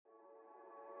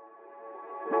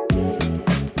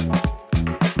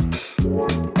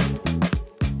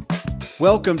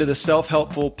Welcome to the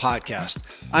Self-Helpful Podcast.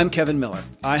 I'm Kevin Miller.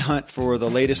 I hunt for the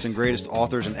latest and greatest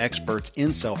authors and experts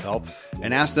in self-help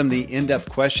and ask them the in-depth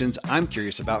questions I'm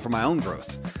curious about for my own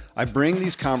growth. I bring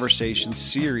these conversation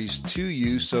series to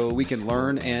you so we can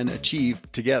learn and achieve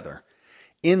together.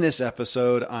 In this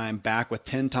episode, I'm back with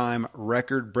 10-time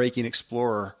record-breaking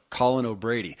explorer Colin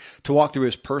O'Brady to walk through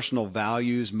his personal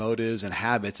values, motives, and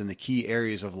habits in the key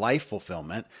areas of life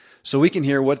fulfillment so we can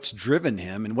hear what's driven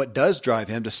him and what does drive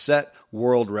him to set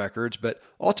world records, but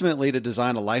ultimately to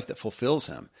design a life that fulfills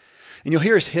him. And you'll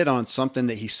hear us hit on something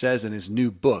that he says in his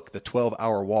new book, The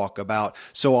 12-Hour Walk, about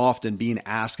so often being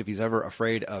asked if he's ever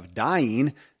afraid of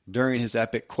dying during his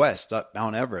epic quest up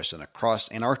Mount Everest and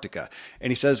across Antarctica. And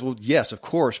he says, well, yes, of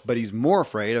course, but he's more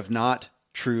afraid of not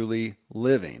truly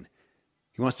living.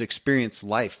 He wants to experience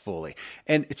life fully.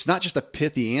 And it's not just a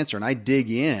pithy answer. And I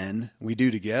dig in, we do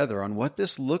together, on what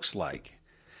this looks like.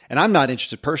 And I'm not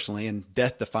interested personally in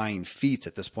death-defying feats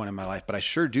at this point in my life, but I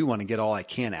sure do want to get all I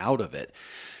can out of it.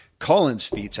 Colin's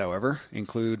feats, however,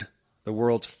 include the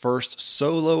world's first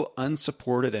solo,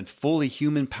 unsupported, and fully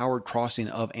human-powered crossing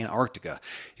of Antarctica.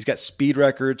 He's got speed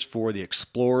records for the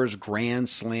Explorer's Grand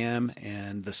Slam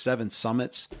and the 7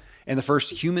 Summits, and the first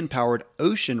human-powered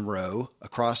ocean row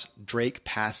across Drake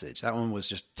Passage. That one was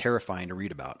just terrifying to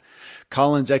read about.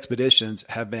 Colin's expeditions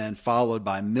have been followed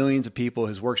by millions of people.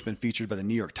 His work's been featured by the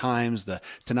New York Times, the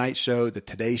Tonight Show, the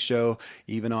Today Show,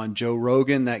 even on Joe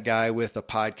Rogan, that guy with a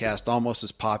podcast almost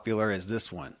as popular as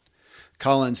this one.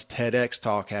 Colin's TEDx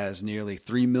talk has nearly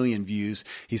 3 million views.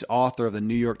 He's author of the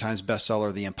New York Times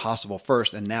bestseller, The Impossible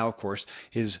First, and now, of course,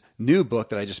 his new book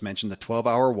that I just mentioned, The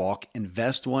 12-Hour Walk,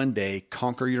 Invest One Day,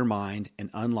 Conquer Your Mind, and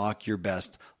Unlock Your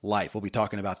Best Life. We'll be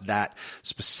talking about that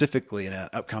specifically in an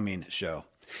upcoming show.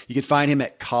 You can find him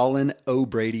at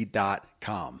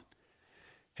colinobrady.com.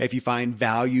 Hey, if you find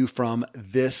value from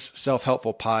this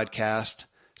self-helpful podcast,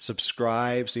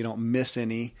 subscribe so you don't miss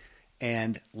any,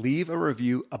 and leave a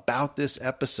review about this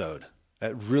episode.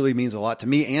 That really means a lot to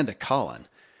me and to Colin.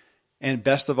 And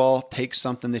best of all, take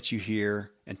something that you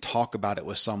hear and talk about it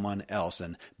with someone else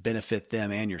and benefit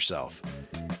them and yourself.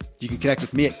 You can connect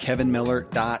with me at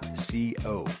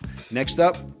kevinmiller.co. Next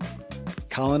up,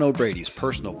 Colin O'Brady's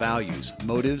personal values,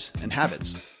 motives, and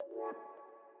habits.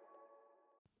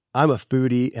 I'm a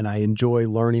foodie and I enjoy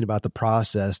learning about the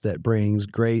process that brings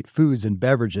great foods and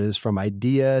beverages from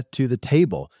idea to the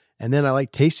table. And then I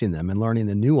like tasting them and learning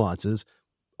the nuances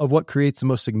of what creates the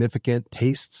most significant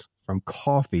tastes, from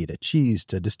coffee to cheese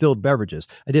to distilled beverages.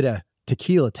 I did a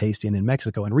tequila tasting in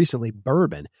Mexico, and recently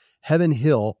bourbon. Heaven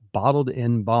Hill bottled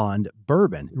in bond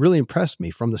bourbon really impressed me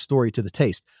from the story to the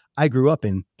taste. I grew up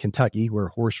in Kentucky where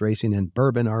horse racing and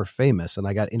bourbon are famous, and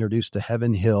I got introduced to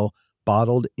Heaven Hill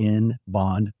bottled in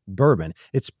bond bourbon.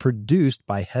 It's produced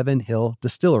by Heaven Hill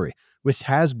Distillery, which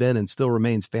has been and still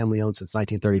remains family owned since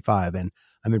 1935. And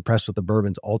I'm impressed with the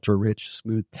bourbon's ultra-rich,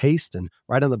 smooth taste. And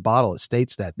right on the bottle, it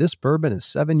states that this bourbon is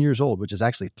 7 years old, which is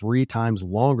actually 3 times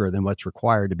longer than what's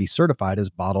required to be certified as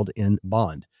bottled in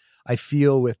bond. I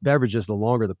feel with beverages, the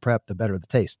longer the prep, the better the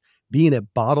taste. Being a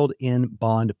bottled in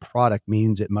bond product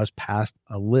means it must pass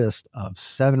a list of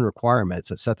 7 requirements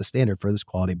that set the standard for this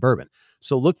quality bourbon.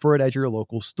 So look for it at your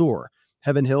local store.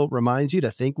 Heaven Hill reminds you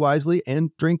to think wisely and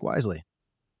drink wisely.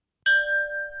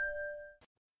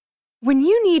 When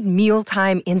you need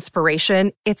mealtime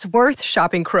inspiration, it's worth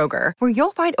shopping Kroger, where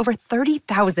you'll find over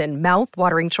 30,000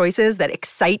 mouth-watering choices that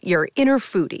excite your inner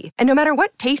foodie. And no matter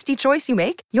what tasty choice you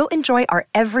make, you'll enjoy our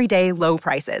everyday low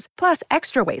prices, plus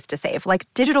extra ways to save, like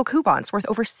digital coupons worth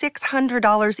over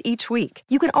 $600 each week.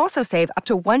 You can also save up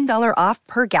to $1 off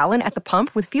per gallon at the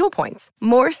pump with fuel points.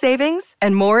 More savings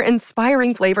and more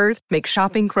inspiring flavors make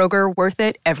shopping Kroger worth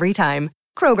it every time.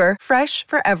 Kroger, fresh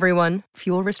for everyone.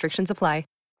 Fuel restrictions apply.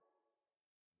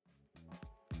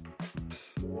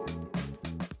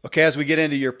 Okay, as we get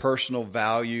into your personal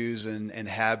values and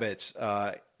habits,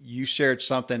 you shared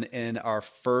something in our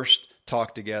first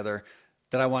talk together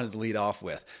that I wanted to lead off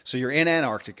with. So you're in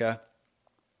Antarctica.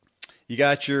 You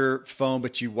got your phone,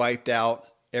 but you wiped out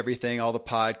everything, all the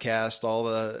podcasts, all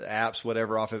the apps,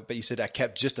 whatever off it. But you said, I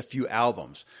kept just a few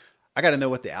albums. I got to know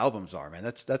what the albums are, man.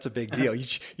 That's a big deal.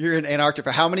 You're in Antarctica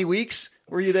for how many weeks?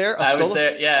 Were you there? I was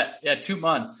there. Yeah. 2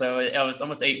 months. So it was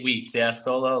almost 8 weeks. Yeah.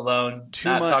 Solo, alone, 2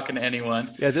 months. Not talking to anyone.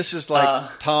 Yeah. This is like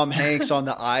Tom Hanks on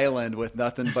the island with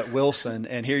nothing but Wilson.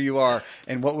 And here you are.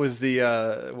 And what was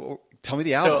tell me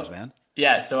the albums, man.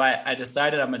 Yeah. So I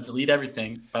decided I'm going to delete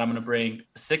everything, but I'm going to bring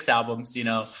 6 albums,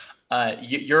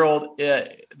 you're old.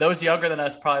 Those younger than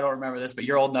us probably don't remember this, but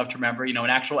you're old enough to remember, an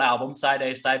actual album, side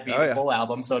A, side B, full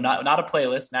album. So not a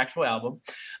playlist, an actual album.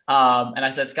 And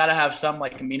I said, it's got to have some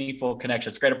like meaningful connection.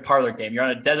 It's great, a parlor game. You're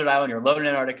on a desert island. You're alone in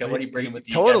Antarctica. What are you bringing with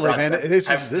you? Totally, man. This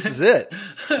is it.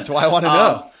 That's why I want to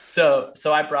know.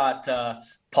 So I brought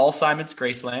Paul Simon's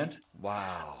Graceland.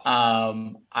 Wow.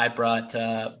 I brought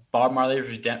Bob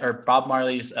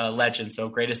Marley's Legend, so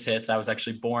Greatest Hits. I was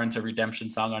actually born to Redemption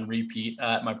Song on repeat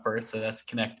at my birth, so that's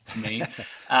connected to me.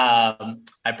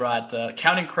 I brought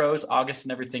Counting Crows, August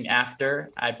and Everything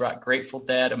After. I brought Grateful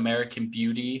Dead, American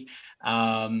Beauty,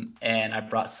 and I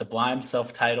brought Sublime,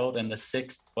 self-titled, and the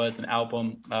sixth was an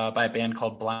album by a band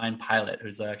called Blind Pilot,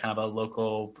 who's a kind of a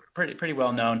local, pretty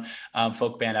well-known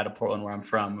folk band out of Portland, where I'm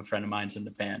from. A friend of mine's in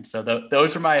the band. So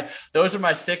those are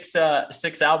my six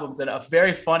albums. And a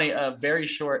very funny, very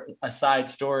short aside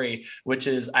story, which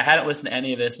is I hadn't listened to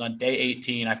any of this. And on day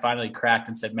 18, I finally cracked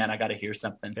and said, man, I got to hear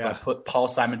something. So I put Paul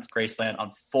Simon's Graceland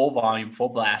on full volume, full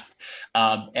blast.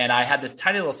 And I had this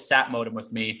tiny little sat modem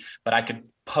with me, but I could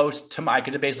I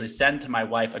could basically send to my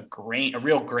wife a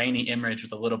real grainy image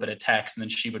with a little bit of text, and then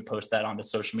she would post that onto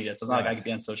social media. So it's not like I could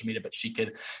be on social media, but she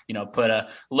could, put a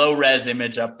low res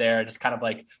image up there, just kind of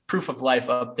like proof of life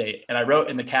update. And I wrote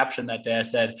in the caption that day, I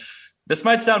said, this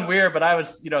might sound weird, but I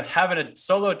was, having a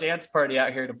solo dance party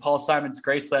out here to Paul Simon's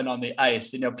Graceland on the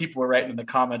ice. People were writing in the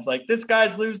comments like, this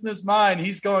guy's losing his mind.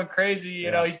 He's going crazy.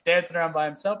 He's dancing around by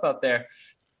himself out there.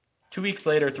 3 weeks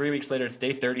later, it's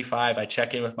day 35. I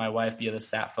check in with my wife via the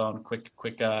sat phone, quick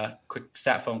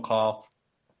sat phone call.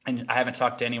 And I haven't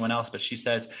talked to anyone else, but she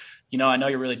says, I know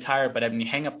you're really tired, but when you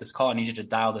hang up this call, I need you to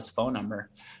dial this phone number.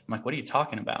 I'm like, what are you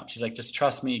talking about? She's like, just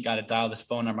trust me. You got to dial this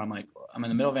phone number. I'm like, I'm in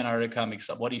the middle of Antarctica.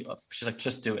 She's like,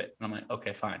 just do it. And I'm like,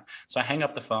 okay, fine. So I hang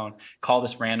up the phone, call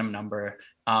this random number.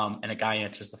 And a guy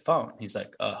answers the phone. He's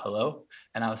like, hello.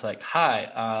 And I was like,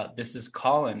 hi, this is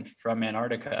Colin from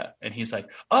Antarctica. And he's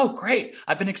like, oh, great.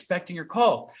 I've been expecting your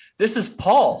call. This is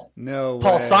Paul.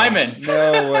 Paul Simon.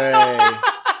 No way.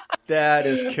 That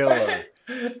is killer.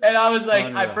 And I was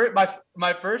like,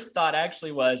 my first thought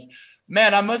actually was,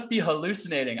 man, I must be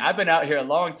hallucinating. I've been out here a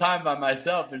long time by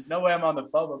myself. There's no way I'm on the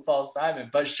phone with Paul Simon.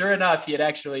 But sure enough, he had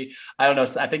actually, I don't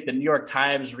know, I think the New York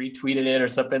Times retweeted it or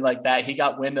something like that. He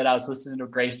got wind that I was listening to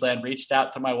Graceland, reached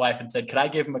out to my wife and said, could I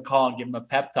give him a call and give him a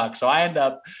pep talk? So I end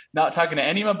up not talking to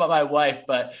anyone but my wife,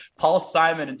 but Paul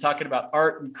Simon, and talking about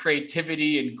art and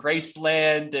creativity and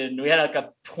Graceland. And we had like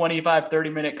a 25,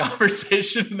 30-minute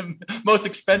conversation, the most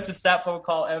expensive sat phone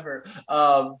call ever.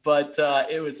 But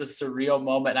it was a surreal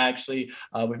moment. Actually,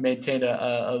 we've maintained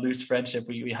a loose friendship.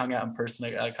 We hung out in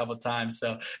person a couple of times.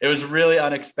 So it was really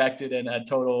unexpected and a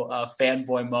total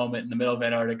fanboy moment in the middle of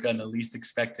Antarctica in the least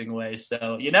expecting way.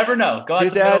 So you never know. Go out to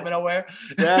the middle of nowhere.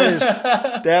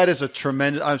 That is a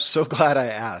tremendous, I'm so glad I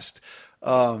asked.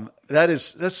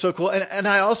 That's so cool. And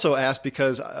I also asked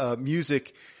because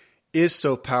music is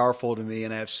so powerful to me.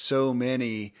 And I have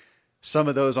some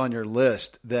of those on your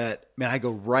list that, man, I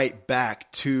go right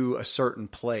back to a certain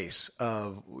place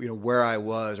of, where I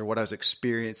was or what I was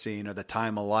experiencing or the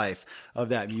time of life of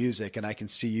that music. And I can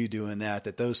see you doing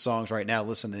that those songs right now,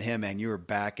 listen to him, man, you were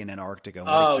back in Antarctica.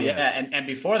 Yeah. And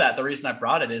before that, the reason I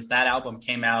brought it is that album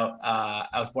came out,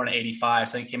 I was born in 85.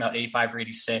 So it came out 85 or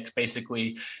 86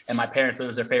 basically. And my parents, it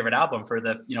was their favorite album for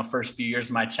the, first few years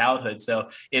of my childhood. So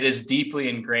it is deeply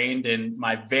ingrained in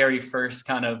my very first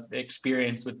kind of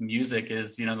experience with music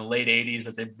is, in the late 80s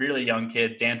as a really young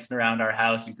kid dancing around our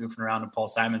house and goofing around with Paul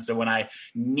Simon. So when I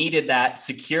needed that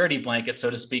security blanket, so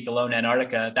to speak, alone in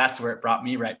Antarctica, that's where it brought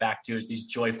me right back to, is these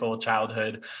joyful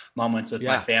childhood moments with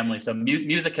my family. So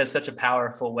music has such a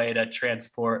powerful way to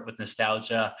transport with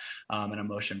nostalgia and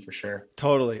emotion for sure.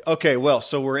 Totally. Okay. Well,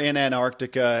 so we're in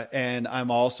Antarctica, and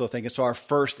I'm also thinking, so our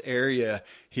first area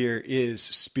here is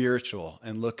spiritual,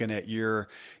 and looking at your,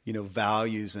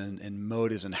 values and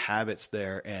motives and habits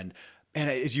there. And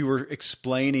as you were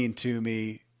explaining to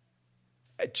me,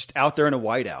 just out there in a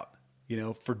whiteout,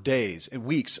 for days and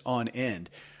weeks on end,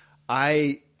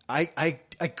 it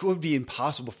would be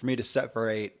impossible for me to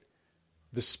separate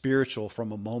the spiritual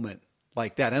from a moment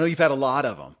like that. I know you've had a lot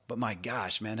of them, but my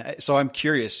gosh, man. So I'm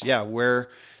curious. Yeah.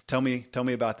 Tell me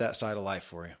about that side of life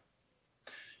for you.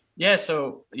 Yeah.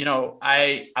 So,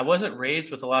 I wasn't raised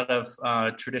with a lot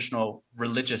of traditional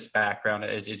religious background,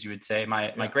 as you would say.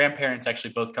 My grandparents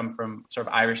actually both come from sort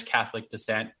of Irish Catholic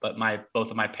descent, but both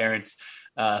of my parents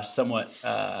somewhat,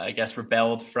 I guess,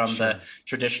 rebelled from the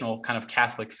traditional kind of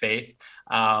Catholic faith.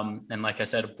 And like I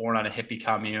said, born on a hippie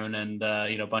commune and,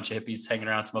 a bunch of hippies hanging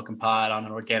around smoking pot on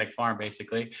an organic farm,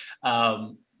 basically.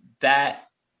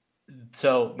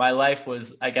 So my life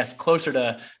was, I guess, closer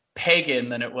to pagan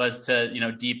than it was to,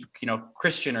 deep,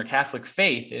 Christian or Catholic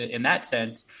faith in that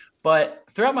sense. But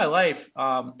throughout my life,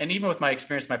 and even with my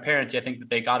experience, my parents, I think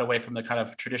that they got away from the kind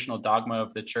of traditional dogma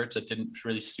of the church that didn't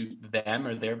really suit them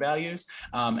or their values.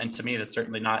 And to me, that's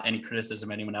certainly not any criticism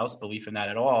of anyone else's belief in that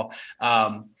at all.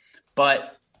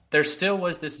 But there still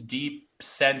was this deep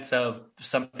sense of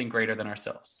something greater than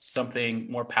ourselves,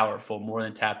 something more powerful, more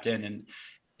than tapped in.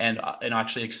 And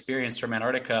actually experienced from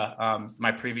Antarctica.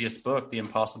 My previous book, The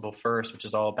Impossible First, which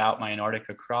is all about my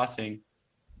Antarctica crossing,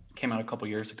 came out a couple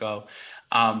years ago.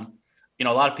 A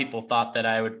lot of people thought that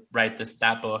I would write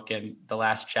that book, and the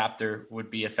last chapter would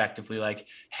be effectively like,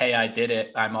 hey, I did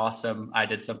it. I'm awesome. I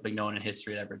did something no one in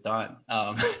history had ever done.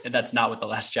 And that's not what the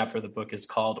last chapter of the book is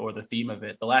called, or the theme of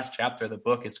it. The last chapter of the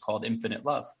book is called Infinite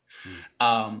Love.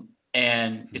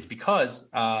 And it's because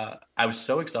I was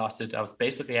so exhausted. I was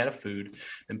basically out of food,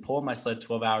 been pulling my sled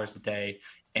 12 hours a day.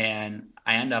 And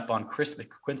I end up on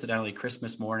coincidentally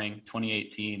Christmas morning,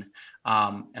 2018.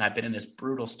 And I've been in this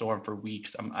brutal storm for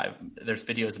weeks. There's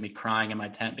videos of me crying in my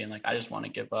tent being like, I just want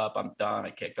to give up. I'm done. I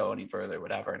can't go any further,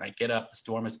 whatever. And I get up, the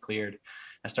storm is cleared.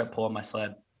 I start pulling my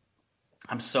sled.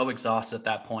 I'm so exhausted at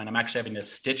that point. I'm actually having to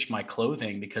stitch my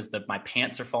clothing because my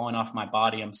pants are falling off my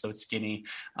body. I'm so skinny.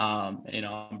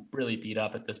 I'm really beat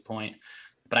up at this point.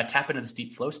 But I tap into this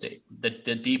deep flow state, the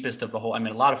deepest of the whole. I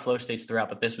mean, a lot of flow states throughout,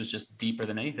 but this was just deeper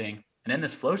than anything. And in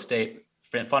this flow state,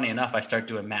 funny enough, I start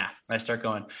doing math. And I start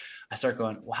going,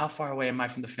 well, how far away am I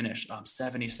from the finish? I'm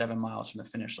 77 miles from the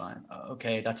finish line.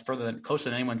 Okay, that's closer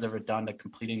than anyone's ever done to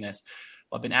completing this.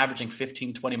 Well, I've been averaging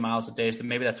 15, 20 miles a day. So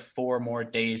maybe that's 4 more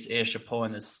days-ish of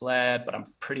pulling this sled, but I'm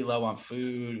pretty low on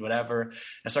food, whatever. And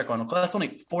I start going, well, that's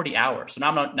only 40 hours. So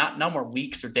now I'm not no more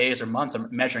weeks or days or months. I'm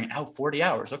measuring out 40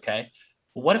 hours. Okay.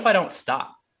 Well, what if I don't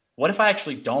stop? What if I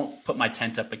actually don't put my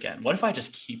tent up again? What if I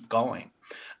just keep going?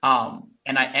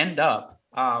 And I end up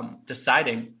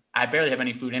deciding I barely have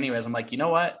any food anyways. I'm like, you know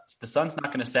what? The sun's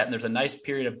not going to set and there's a nice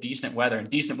period of decent weather, and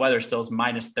decent weather still is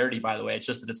minus 30, by the way. It's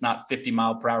just that it's not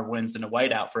 50-mile-per-hour winds and a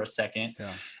whiteout for a second.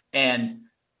 Yeah. And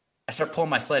I start pulling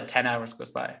my sled. 10 hours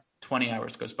goes by, 20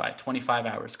 hours goes by, 25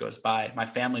 hours goes by. My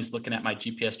family's looking at my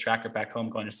GPS tracker back home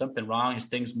going, is something wrong? His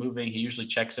thing's moving. He usually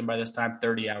checks in by this time.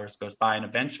 30 hours goes by, and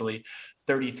eventually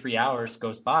 33 hours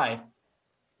goes by. And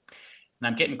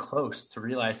I'm getting close to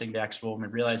realizing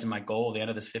my goal, the end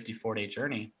of this 54-day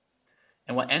journey.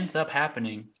 And what ends up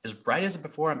happening is right as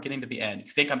before I'm getting to the end,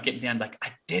 you think I'm getting to the end, like,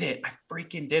 I did it. I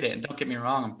freaking did it. And don't get me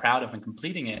wrong, I'm proud of and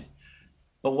completing it.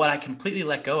 But what I completely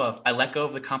let go of, I let go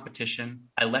of the competition.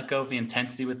 I let go of the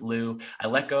intensity with Lou. I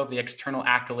let go of the external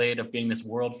accolade of being this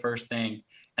world first thing.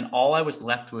 And all I was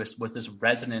left with was this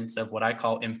resonance of what I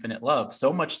call infinite love.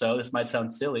 So much so, this might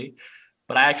sound silly,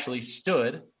 but I actually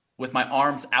stood with my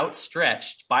arms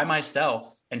outstretched by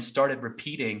myself and started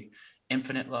repeating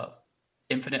infinite love.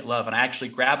 Infinite love. And I actually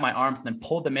grabbed my arms and then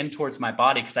pulled them in towards my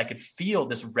body because I could feel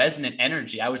this resonant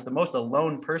energy. I was the most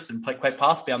alone person, quite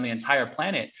possibly on the entire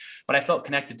planet, but I felt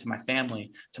connected to my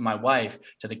family, to my wife,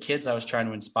 to the kids I was trying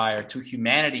to inspire, to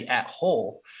humanity at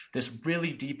whole, this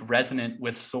really deep resonant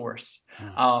with source.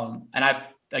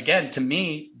 Again, to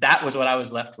me, that was what I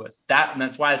was left with. And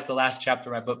that's why it's the last chapter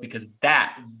of my book, because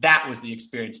that was the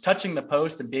experience. Touching the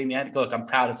post and being the end. Look, I'm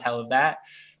proud as hell of that.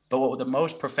 But what was the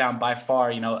most profound by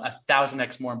far,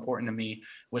 1,000x more important to me,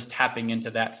 was tapping into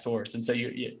that source. And so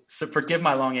so forgive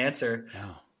my long answer,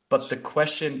 but the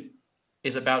question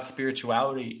is about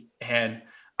spirituality. And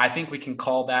I think we can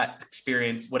call that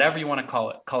experience, whatever you want to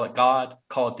call it God,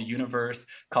 call it the universe,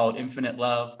 call it infinite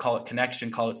love, call it connection,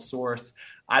 call it source.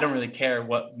 I don't really care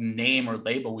what name or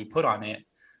label we put on it,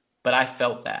 but I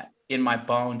felt that in my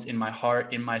bones, in my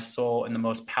heart, in my soul, in the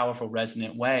most powerful,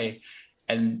 resonant way.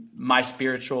 And my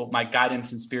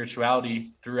guidance in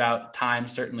spirituality throughout time,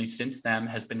 certainly since then,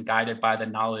 has been guided by the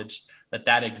knowledge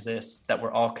that exists, that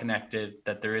we're all connected,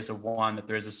 that there is a one, that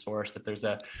there is a source, that there's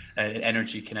an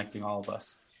energy connecting all of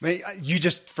us. I mean, you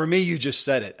just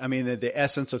said it. I mean, the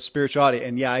essence of spirituality.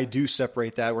 And yeah, I do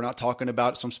separate that. We're not talking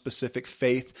about some specific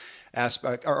faith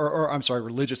aspect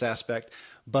religious aspect,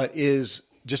 but is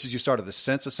just as you started, the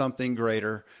sense of something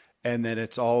greater. And then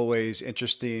it's always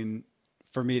interesting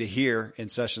for me to hear in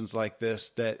sessions like this,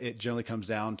 that it generally comes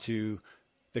down to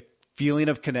the feeling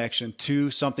of connection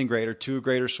to something greater, to a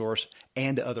greater source,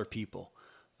 and to other people.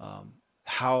 I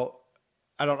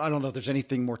don't know if there's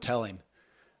anything more telling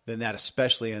than that,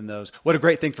 especially in those. What a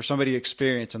great thing for somebody to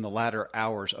experience in the latter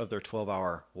hours of their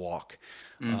 12-hour walk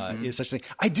is such a thing.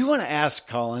 I do want to ask,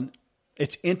 Colin,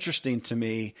 it's interesting to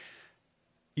me.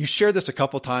 You shared this a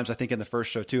couple of times, I think, in the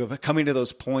first show too, of coming to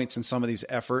those points in some of these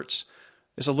efforts.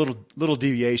 It's a little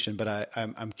deviation, but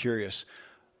I'm curious,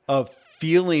 of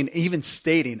feeling, even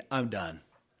stating, I'm done.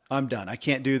 I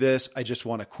can't do this. I just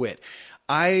want to quit.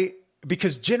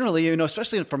 Because generally,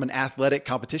 especially from an athletic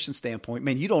competition standpoint,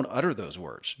 man, you don't utter those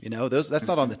words, that's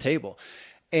not on the table.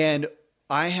 And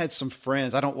I had some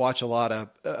friends, I don't watch a lot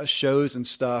of shows and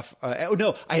stuff. I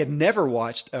had never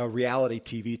watched a reality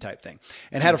TV type thing,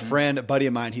 and had a buddy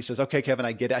of mine. He says, okay, Kevin,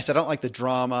 I get it. I said, I don't like the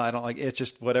drama. I don't like, it's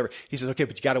just whatever. He says, okay,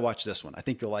 but you got to watch this one. I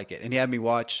think you'll like it. And he had me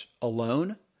watch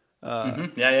Alone.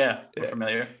 Yeah. We're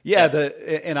familiar. Yeah.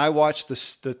 And I watched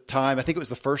the time, I think it was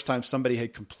the first time somebody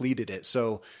had completed it.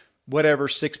 So whatever,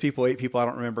 6 people, 8 people, I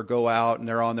don't remember, go out and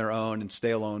they're on their own and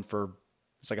stay alone for,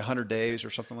 it's like 100 days or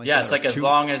something like that. Yeah, it's like as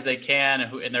long as they can,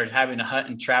 and they're having to hunt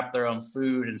and trap their own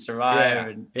food and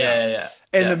survive.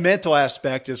 And the mental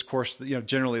aspect is, of course,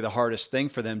 generally the hardest thing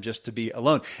for them, just to be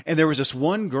alone. And there was this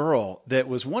one girl that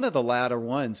was one of the latter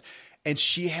ones, and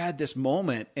she had this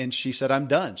moment, and she said, I'm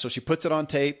done. So she puts it on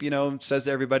tape, says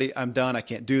to everybody, I'm done. I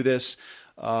can't do this.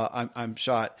 I'm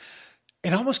shot.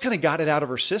 And almost kind of got it out of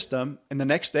her system. And the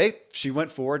next day she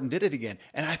went forward and did it again.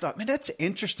 And I thought, man, that's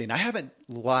interesting. I haven't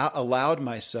allowed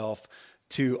myself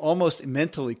to almost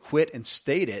mentally quit and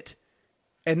state it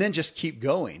and then just keep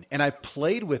going. And I've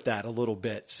played with that a little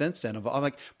bit since then. I'm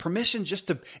like, permission just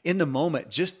to, in the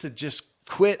moment, just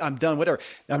quit. I'm done, whatever.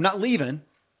 I'm not leaving.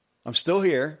 I'm still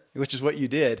here, which is what you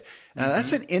did. Now,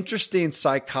 that's an interesting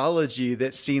psychology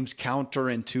that seems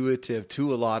counterintuitive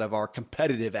to a lot of our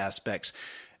competitive aspects.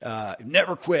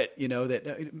 Never quit,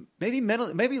 that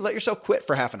maybe let yourself quit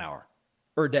for half an hour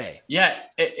or a day. Yeah.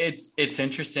 It's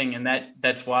interesting. And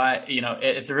that's why,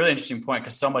 it's a really interesting point,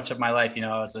 because so much of my life,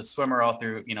 I was a swimmer all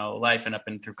through, life and up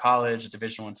and through college, a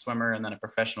Division I swimmer, and then a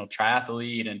professional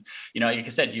triathlete. And, like I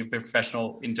said, you've been a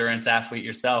professional endurance athlete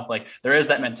yourself. Like there is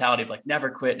that mentality of like,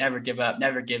 never quit, never give up,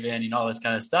 never give in, all this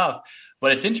kind of stuff.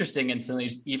 But it's interesting in some of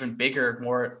these even bigger,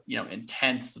 more,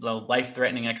 intense,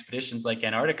 life-threatening expeditions like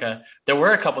Antarctica. There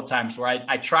were a couple of times where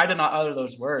I tried to not utter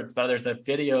those words, but there's a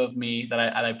video of me that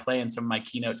I play in some of my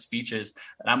keynote speeches,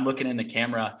 and I'm looking in the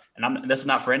camera, and this is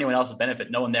not for anyone else's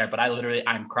benefit, no one there, but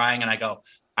I'm crying and I go,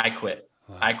 I quit.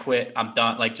 Wow. I quit. I'm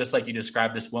done. Like, just like you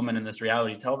described this woman in this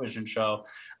reality television show.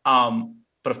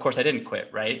 But of course I didn't quit.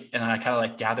 Right. And I kind of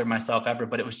like gathered myself ever,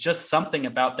 but it was just something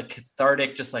about the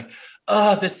cathartic, just like,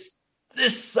 oh, this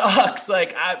sucks.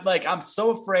 I'm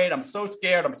so afraid. I'm so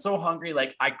scared. I'm so hungry.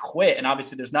 Like I quit. And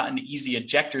obviously there's not an easy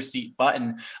ejector seat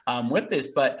button with this,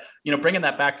 but bringing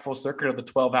that back full circle of the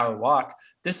 12-hour walk,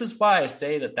 this is why I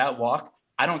say that walk,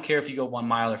 I don't care if you go 1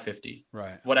 mile or 50.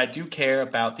 Right. What I do care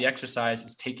about the exercise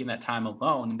is taking that time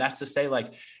alone. And that's to say,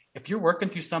 like, if you're working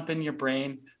through something in your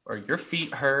brain or your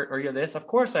feet hurt or you're this, of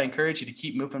course I encourage you to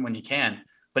keep moving when you can.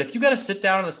 But if you got to sit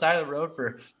down on the side of the road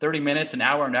for 30 minutes, an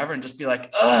hour, and ever, and just be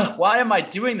like, ugh, why am I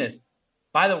doing this?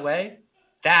 By the way,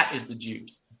 that is the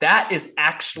juice. That is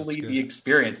actually the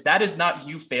experience. That is not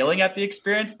you failing at the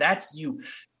experience. That's you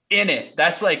in it.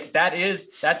 That's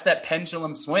that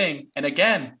pendulum swing. And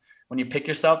again, when you pick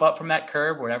yourself up from that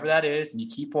curb, wherever that is, and you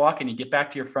keep walking, you get back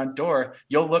to your front door,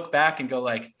 you'll look back and go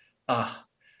like,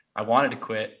 I wanted to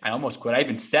quit. I almost quit. I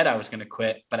even said I was going to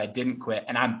quit, but I didn't quit.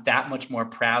 And I'm that much more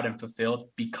proud and fulfilled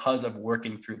because of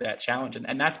working through that challenge.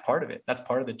 And that's part of it. That's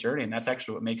part of the journey. And that's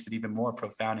actually what makes it even more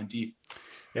profound and deep.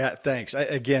 Yeah, thanks.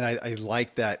 I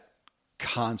like that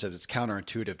concept. It's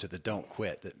counterintuitive to the don't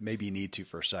quit, that maybe you need to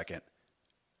for a second.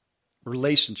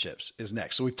 Relationships is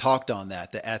next. So we've talked on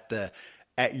that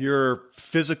at your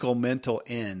physical, mental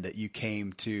end, that you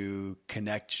came to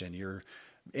connection, your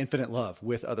infinite love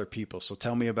with other people. So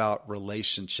tell me about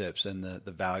relationships and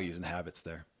the values and habits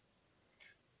there.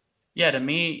 Yeah, to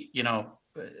me,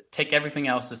 take everything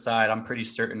else aside, I'm pretty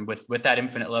certain with that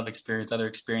infinite love experience, other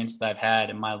experiences that I've had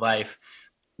in my life,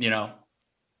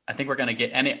 I think we're going to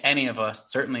get any of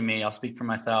us, certainly me, I'll speak for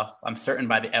myself. I'm certain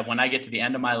when I get to the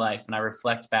end of my life and I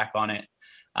reflect back on it,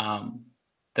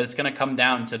 that it's going to come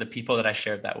down to the people that I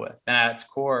shared that with. And at its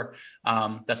core,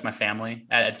 that's my family.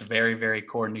 At its very, very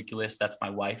core nucleus, that's my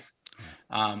wife.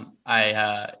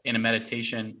 I in a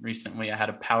meditation recently, I had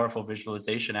a powerful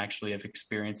visualization actually of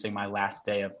experiencing my last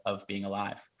day of being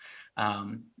alive.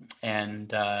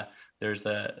 There's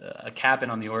a cabin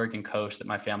on the Oregon coast that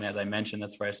my family, as I mentioned,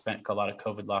 that's where I spent a lot of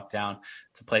COVID lockdown.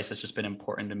 It's a place that's just been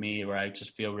important to me, where I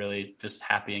just feel really just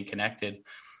happy and connected.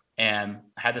 And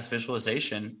I had this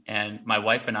visualization, and my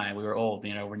wife and I, we were old,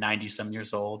 we're 90 some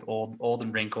years old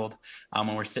and wrinkled.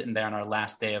 When we're sitting there on our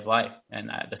last day of life, and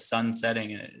the sun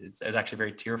setting, it was actually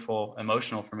very tearful,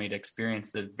 emotional for me to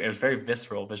experience. It was very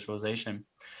visceral visualization.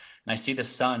 And I see the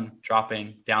sun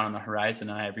dropping down on the horizon,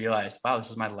 and I realized, wow, this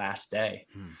is my last day.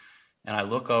 And I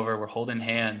look over, we're holding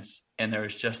hands, and there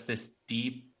was just this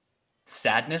deep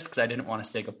sadness because I didn't want to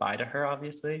say goodbye to her,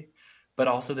 obviously, but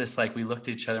also this, like, we looked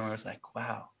at each other and we was like,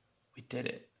 wow, we did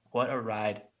it. What a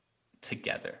ride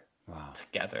together. Wow.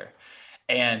 Together.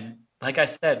 And like I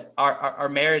said, our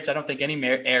marriage, I don't think any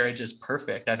marriage is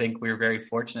perfect. I think we were very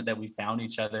fortunate that we found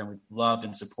each other and we've loved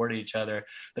and supported each other.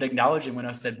 But acknowledging when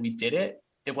I said we did it,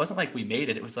 it wasn't like we made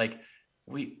it. It was like,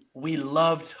 we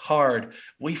loved hard.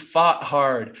 We fought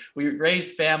hard. We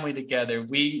raised family together.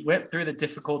 We went through the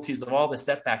difficulties of all the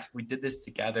setbacks. We did this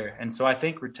together. And so I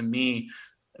think, to me,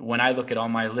 when I look at all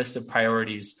my list of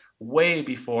priorities, way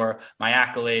before my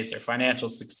accolades or financial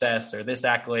success or this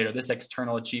accolade or this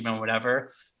external achievement,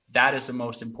 whatever, that is the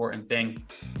most important thing.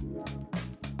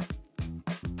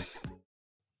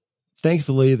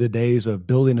 Thankfully, the days of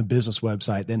building a business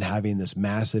website, then having this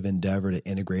massive endeavor to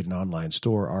integrate an online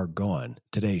store are gone.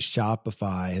 Today,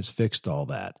 Shopify has fixed all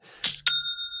that.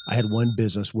 I had one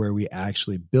business where we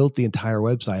actually built the entire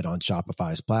website on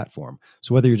Shopify's platform.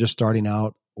 So whether you're just starting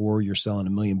out or you're selling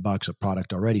 $1 million of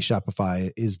product already,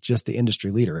 Shopify is just the industry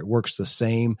leader. It works the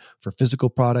same for physical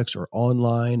products or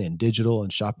online and digital,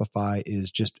 and Shopify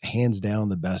is just hands down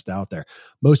the best out there.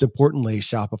 Most importantly,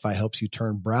 Shopify helps you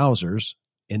turn browsers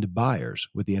into buyers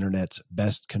with the internet's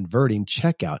best converting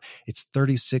checkout. It's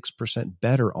 36%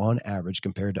 better on average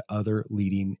compared to other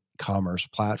leading commerce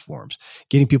platforms.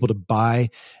 Getting people to buy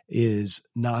is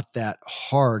not that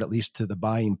hard, at least to the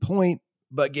buying point,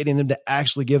 but getting them to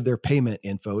actually give their payment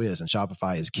info is, and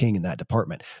Shopify is king in that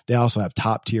department. They also have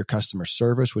top tier customer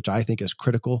service, which I think is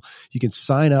critical. You can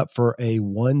sign up for a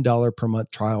 $1 per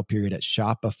month trial period at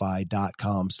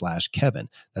shopify.com/Kevin.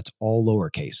 That's all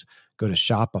lowercase. Go to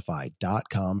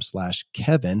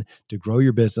shopify.com/Kevin to grow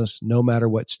your business no matter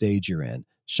what stage you're in.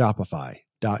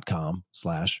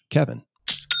 Shopify.com/Kevin.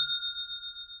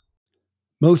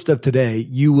 Most of today,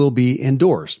 you will be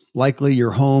indoors, likely your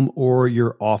home or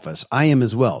your office. I am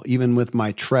as well. Even with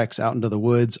my treks out into the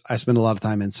woods, I spend a lot of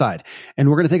time inside. And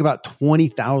we're going to think about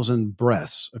 20,000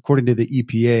 breaths. According to the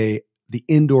EPA, the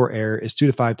indoor air is 2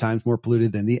 to 5 times more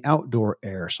polluted than the outdoor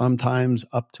air, sometimes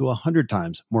up to 100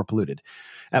 times more polluted.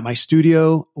 At my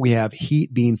studio, we have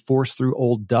heat being forced through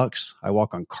old ducts. I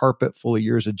walk on carpet full of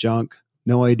years of junk.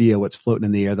 No idea what's floating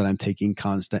in the air that I'm taking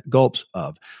constant gulps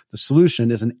of. The solution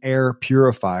is an air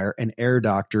purifier, and Air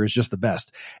Doctor is just the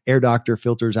best. Air Doctor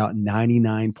filters out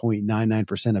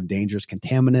 99.99% of dangerous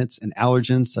contaminants and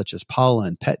allergens such as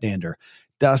pollen, pet dander,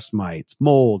 dust mites,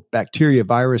 mold, bacteria,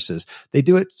 viruses. They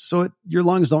do it so your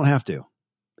lungs don't have to.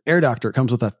 Air Doctor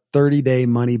comes with a 30-day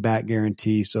money-back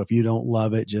guarantee, so if you don't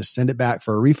love it, just send it back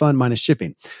for a refund minus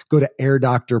shipping. Go to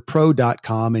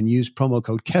airdoctorpro.com and use promo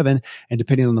code Kevin, and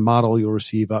depending on the model, you'll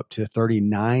receive up to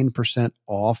 39%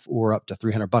 off or up to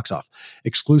 $300 off.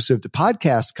 Exclusive to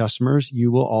podcast customers,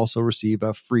 you will also receive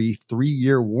a free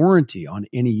 3-year warranty on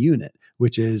any unit,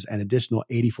 which is an additional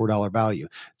 $84 value.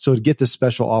 So to get this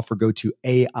special offer, go to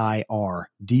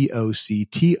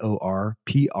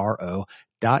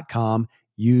airdoctorpro.com.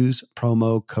 Use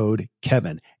promo code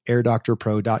Kevin.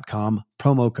 airdoctorpro.com,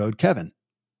 promo code Kevin.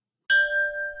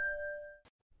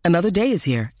 Another day is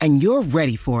here, and you're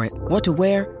ready for it. What to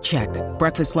wear? Check.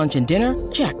 Breakfast, lunch, and dinner?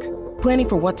 Check. Planning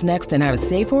for what's next and how to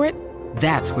save for it?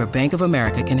 That's where Bank of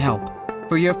America can help.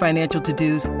 For your financial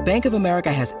to-dos, Bank of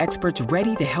America has experts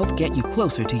ready to help get you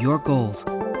closer to your goals.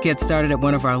 Get started at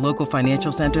one of our local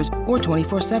financial centers or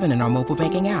 24/7 in our mobile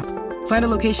banking app. Find a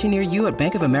location near you at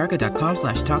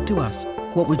bankofamerica.com/talktous.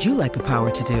 What would you like the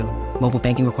power to do? Mobile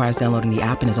banking requires downloading the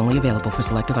app and is only available for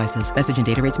select devices. Message and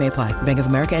data rates may apply. Bank of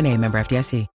America NA, member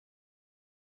FDIC.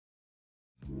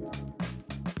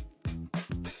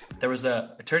 There was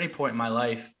a turning point in my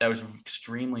life that was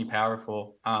extremely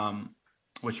powerful,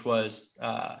 which was,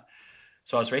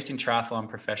 so I was racing triathlon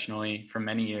professionally for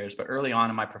many years, but early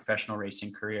on in my professional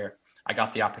racing career, I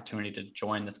got the opportunity to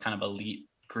join this kind of elite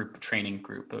training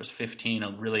group. It was 15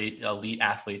 really elite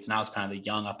athletes, and I was kind of the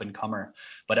young up and comer.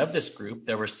 But of this group,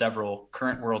 there were several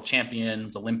current world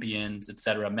champions, Olympians,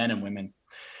 etc., men and women.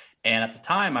 And at the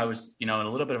time, I was, in a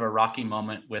little bit of a rocky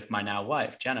moment with my now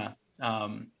wife, Jenna.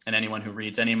 And anyone who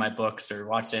reads any of my books or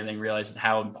watched anything realizes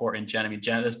how important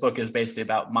Jenna, this book is basically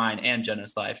about mine and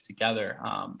Jenna's life together.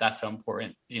 That's how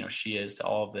important, she is to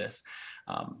all of this,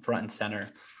 front and center.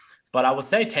 But I will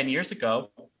say 10 years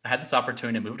ago, I had this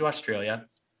opportunity to move to Australia.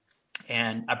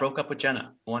 And I broke up with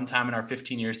Jenna one time in our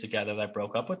 15 years together. I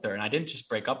broke up with her, and I didn't just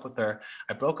break up with her.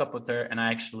 I broke up with her, and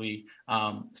I actually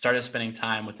started spending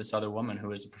time with this other woman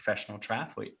who is a professional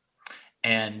triathlete.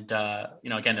 And,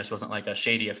 again, this wasn't like a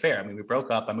shady affair. I mean, we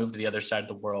broke up. I moved to the other side of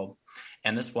the world.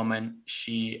 And this woman,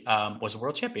 she was a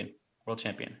world champion,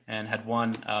 and had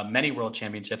won many world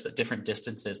championships at different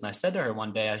distances. And I said to her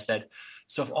one day, I said,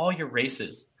 so of all your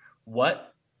races,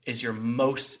 what is your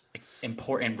most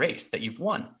important race that you've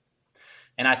won?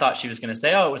 And I thought she was going to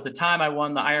say, oh, it was the time I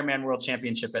won the Ironman World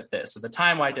Championship at this, or the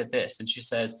time I did this. And she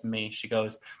says to me, she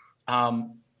goes,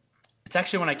 it's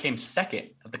actually when I came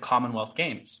second at the Commonwealth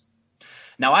Games.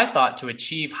 Now, I thought to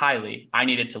achieve highly, I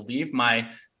needed to leave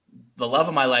the love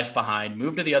of my life behind,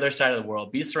 move to the other side of the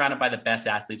world, be surrounded by the best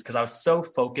athletes, because I was so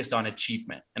focused on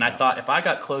achievement. And I thought if I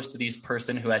got close to this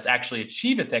person who has actually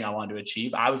achieved the thing I wanted to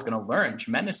achieve, I was going to learn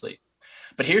tremendously.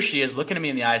 But here she is looking at me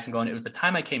in the eyes and going, it was the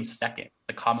time I came second,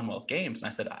 the Commonwealth Games. And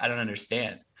I said, I don't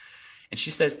understand. And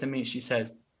she says to me, she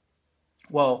says,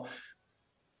 well,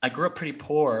 I grew up pretty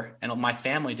poor and my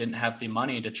family didn't have the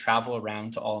money to travel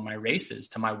around to all of my races,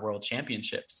 to my world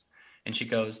championships. And she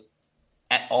goes,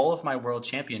 at all of my world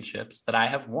championships that I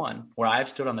have won, where I've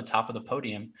stood on the top of the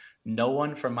podium, no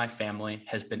one from my family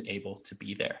has been able to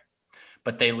be there.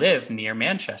 But they live near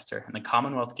Manchester and the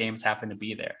Commonwealth Games happened to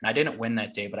be there. And I didn't win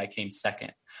that day, but I came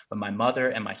second. But my mother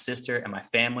and my sister and my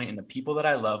family and the people that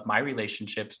I love, my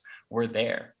relationships were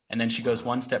there. And then she goes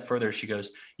one step further. She goes,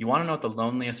 you want to know what the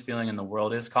loneliest feeling in the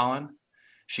world is, Colin?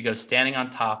 She goes, standing on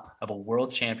top of a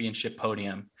world championship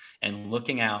podium and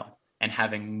looking out and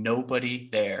having nobody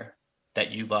there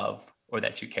that you love or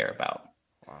that you care about.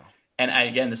 Wow. And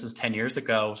again, this is 10 years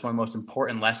ago. It was one of the most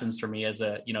important lessons for me as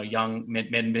a, young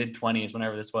mid 20s,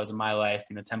 whenever this was in my life,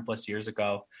 10 plus years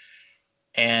ago.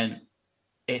 And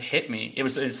it hit me. It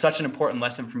was such an important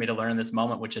lesson for me to learn in this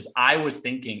moment, which is I was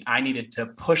thinking I needed to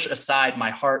push aside my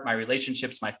heart, my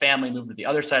relationships, my family, move to the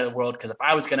other side of the world. Because if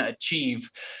I was going to achieve,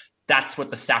 that's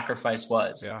what the sacrifice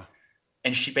was. Yeah.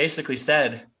 And she basically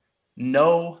said,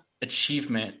 no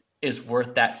achievement is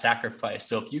worth that sacrifice.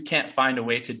 So if you can't find a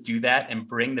way to do that and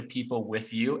bring the people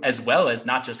with you, as well as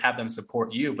not just have them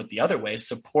support you, but the other way,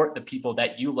 support the people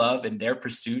that you love and their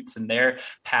pursuits and their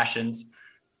passions,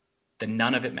 then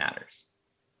none of it matters.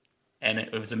 And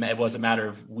it was a matter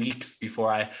of weeks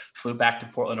before I flew back to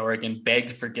Portland, Oregon,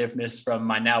 begged forgiveness from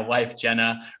my now wife,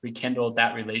 Jenna, rekindled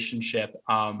that relationship.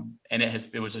 And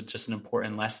it was just an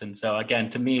important lesson. So again,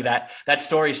 to me, that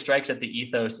story strikes at the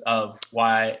ethos of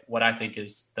what I think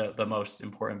is the most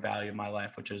important value of my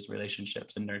life, which is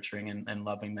relationships and nurturing and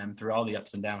loving them through all the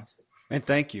ups and downs. And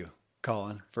thank you,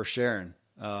 Colin, for sharing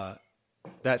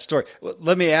that story. Well,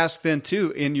 let me ask then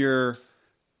too,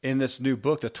 in this new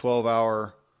book, the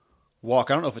 12-hour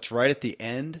walk, I don't know if it's right at the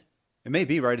end. It may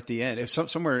be right at the end. It's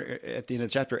somewhere at the end of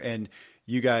the chapter. And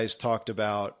you guys talked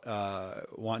about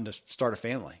wanting to start a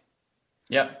family.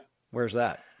 Yep. Where's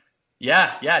that?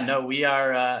 Yeah. No, we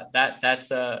are,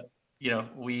 that's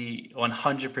we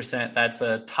 100%, that's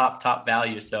a top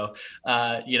value. So,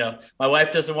 my wife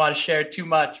doesn't want to share too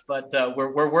much, but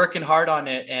we're working hard on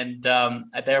it. And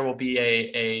there will be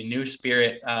a new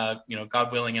spirit,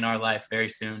 God willing, in our life very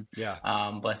soon,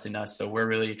 blessing us. So we're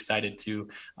really excited to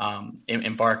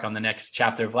embark on the next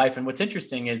chapter of life. And what's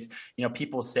interesting is,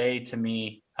 people say to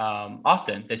me,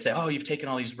 often they say, oh, you've taken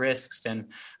all these risks.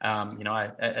 And,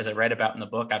 as I read about in the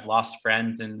book, I've lost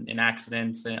friends in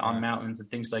accidents and on mountains and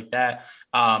things like that.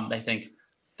 They think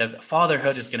the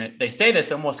fatherhood is they say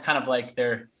this almost kind of like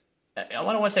I don't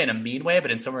want to say in a mean way,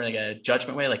 but in somewhere like a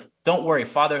judgment way, like, don't worry,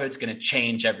 fatherhood's going to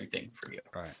change everything for you.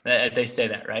 Right. They say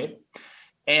that. Right.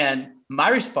 And my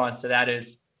response to that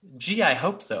is, gee, I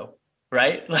hope so.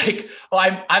 Right. Like,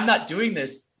 well, I'm not doing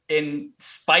this in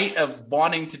spite of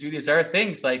wanting to do these other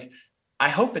things. Like, I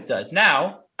hope it does.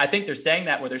 Now, I think they're saying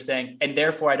that where they're saying, and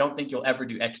therefore I don't think you'll ever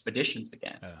do expeditions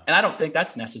again. And I don't think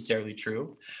that's necessarily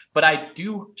true, but I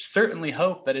do certainly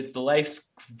hope that it's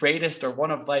life's greatest, or one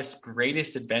of life's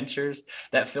greatest adventures,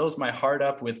 that fills my heart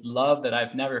up with love that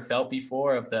I've never felt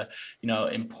before, of the,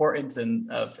 importance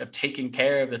and of taking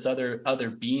care of this other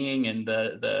being, and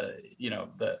the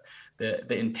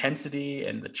intensity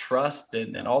and the trust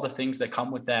and all the things that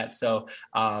come with that. So,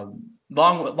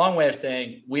 long way of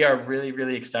saying, we are really,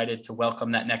 really excited to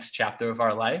welcome that next chapter of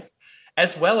our life,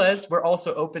 as well as we're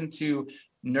also open to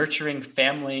nurturing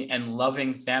family and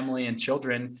loving family and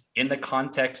children in the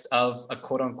context of a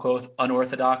quote unquote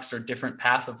unorthodox or different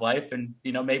path of life. And,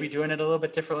 maybe doing it a little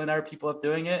bit differently than other people are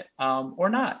doing it, or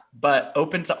not, but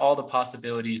open to all the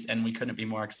possibilities. And we couldn't be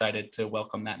more excited to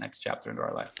welcome that next chapter into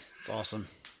our life. It's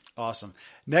awesome.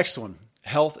 Next one.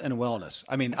 Health and wellness.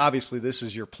 I mean, obviously this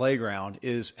is your playground,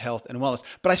 is health and wellness,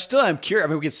 but I still am curious. I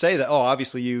mean, we could say that, oh,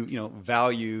 obviously you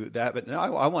value that, but no,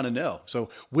 I want to know. So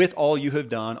with all you have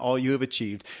done, all you have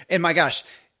achieved, and my gosh,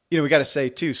 we got to say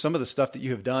too, some of the stuff that you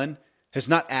have done has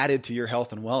not added to your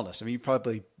health and wellness. I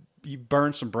mean, you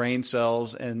burn some brain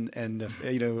cells and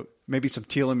maybe some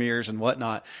telomeres and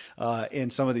whatnot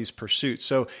in some of these pursuits.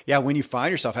 So yeah, when you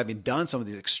find yourself having done some of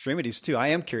these extremities too, I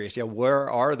am curious, yeah, where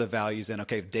are the values in,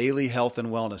 okay, daily health and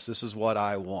wellness, this is what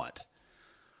I want?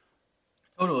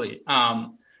 Totally.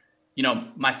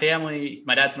 My family,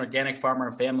 my dad's an organic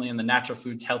farmer, family in the natural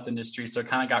foods health industry. So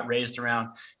kind of got raised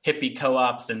around hippie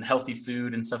co-ops and healthy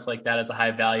food and stuff like that as a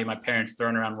high value. My parents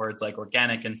throwing around words like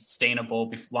organic and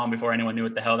sustainable long before anyone knew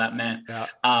what the hell that meant. Yeah.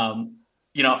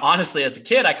 Honestly, as a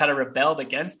kid, I kind of rebelled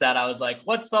against that. I was like,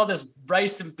 what's all this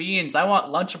rice and beans? I want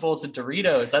Lunchables and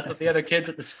Doritos. That's what the other kids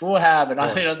at the school have. And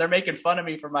they're making fun of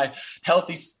me for my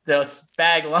healthy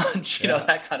bag lunch,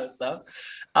 that kind of stuff.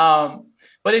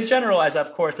 But in general, as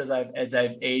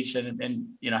I've aged and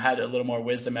had a little more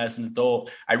wisdom as an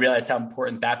adult, I realized how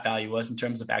important that value was in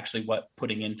terms of actually what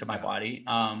putting into my body,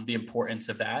 the importance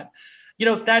of that.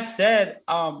 That said,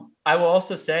 I will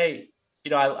also say,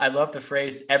 I love the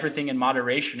phrase everything in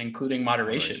moderation, including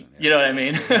moderation. Yeah. You know what I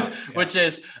mean? Yeah. Which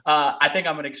is, I think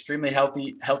I'm an extremely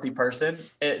healthy person.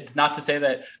 It's not to say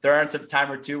that there aren't some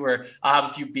time or two where I'll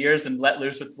have a few beers and let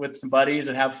loose with some buddies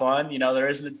and have fun.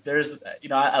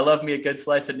 I love me a good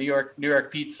slice of New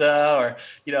York pizza or,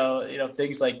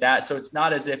 things like that. So it's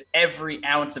not as if every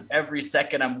ounce of every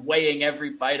second I'm weighing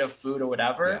every bite of food or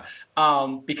whatever.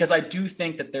 Yeah. Because I do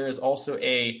think that there is also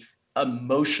a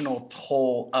emotional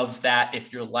toll of that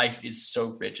if your life is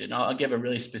so rigid. I'll give a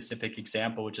really specific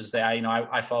example, which is that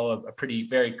I follow a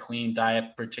very clean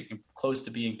diet, particularly close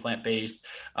to being plant-based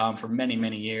for many,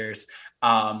 many years.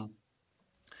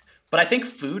 But I think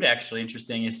food, actually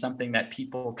interesting, is something that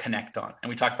people connect on. And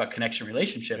we talk about connection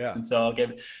relationships. Yeah. And so I'll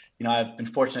give, I've been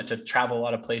fortunate to travel a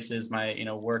lot of places. My,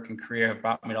 work and career have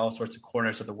brought me to all sorts of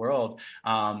corners of the world.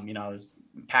 I was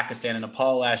in Pakistan and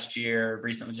Nepal last year,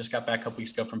 recently just got back a couple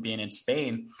weeks ago from being in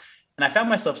Spain. And I found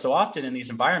myself so often in these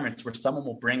environments where someone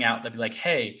will bring out, they'll be like,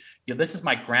 hey, this is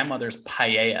my grandmother's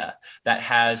paella that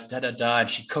has and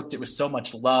she cooked it with so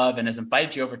much love and has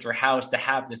invited you over to her house to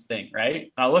have this thing,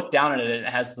 right? And I look down at it and it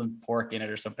has some pork in it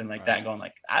or something like that, and going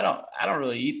like, I don't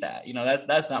really eat that.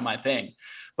 That's not my thing.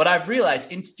 But I've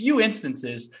realized in few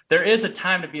instances, there is a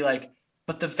time to be like,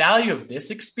 but the value of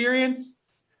this experience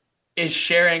is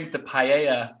sharing the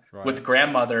paella with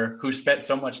grandmother who spent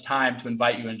so much time to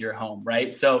invite you into your home,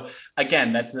 right? So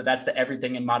again, that's the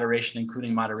everything in moderation,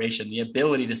 including moderation, the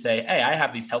ability to say, hey, I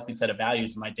have these healthy set of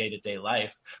values in my day-to-day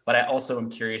life, but I also am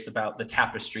curious about the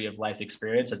tapestry of life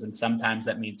experiences. And sometimes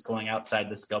that means going outside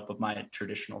the scope of my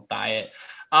traditional diet.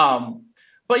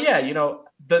 But yeah,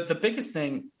 the biggest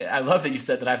thing, I love that you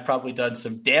said that I've probably done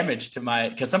some damage to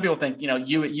because some people think,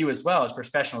 you as well as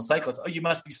professional cyclists, oh, you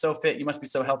must be so fit, you must be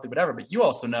so healthy, whatever. But you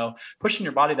also know pushing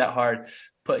your body that hard,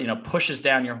 pushes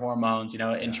down your hormones.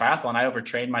 In triathlon, I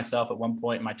overtrained myself at one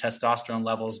point. My testosterone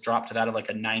levels dropped to that of like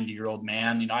a 90-year-old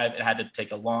man. I had to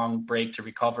take a long break to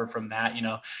recover from that.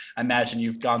 I imagine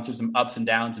you've gone through some ups and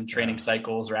downs in training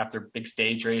cycles or after big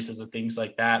stage races or things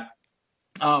like that.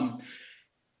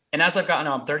 And as I've gotten,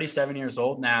 I'm 37 years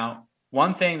old now.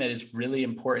 One thing that is really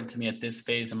important to me at this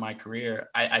phase in my career,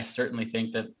 I certainly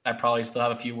think that I probably still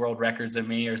have a few world records in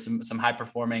me or some high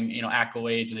performing,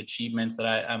 accolades and achievements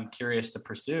that I'm curious to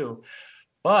pursue.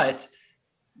 But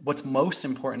what's most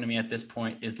important to me at this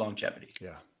point is longevity.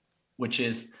 Yeah. Which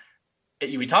is,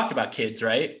 we talked about kids,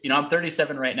 right? I'm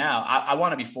 37 right now. I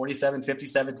want to be 47,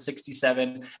 57,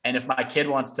 67. And if my kid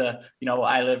wants to,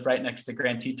 I live right next to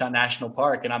Grand Teton National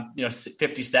Park and I'm,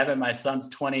 57, my son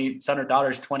or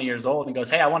daughter's 20 years old and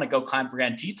goes, hey, I want to go climb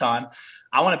Grand Teton.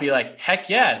 I want to be like, heck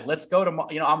yeah, let's go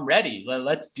to, I'm ready.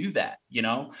 Let's do that.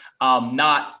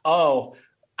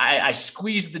 I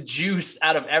squeezed the juice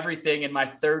out of everything in my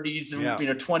 30s and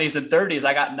 20s and 30s.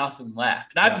 I got nothing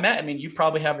left. And I've met, you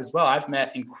probably have as well. I've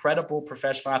met incredible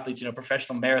professional athletes,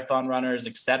 professional marathon runners,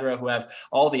 et cetera, who have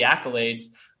all the accolades,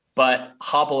 but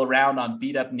hobble around on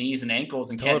beat up knees and ankles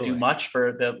and can't do much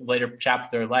for the later chapter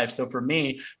of their life. So for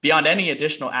me, beyond any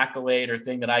additional accolade or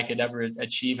thing that I could ever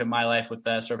achieve in my life with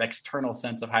the sort of external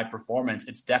sense of high performance,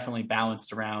 it's definitely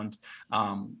balanced around,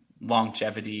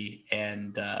 longevity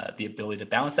and the ability to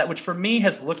balance that, which for me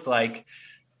has looked like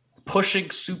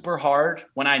pushing super hard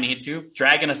when I need to,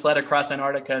 dragging a sled across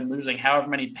Antarctica and losing however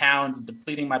many pounds and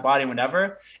depleting my body,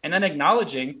 whatever, and then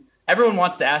acknowledging everyone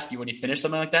wants to ask you when you finish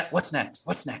something like that, what's next?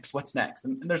 What's next? What's next?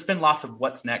 And there's been lots of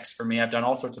what's next for me. I've done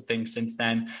all sorts of things since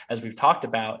then, as we've talked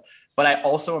about, but I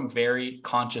also am very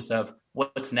conscious of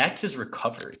what's next is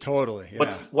recovery. Totally. Yeah.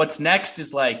 What's next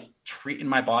is like treating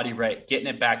my body right, getting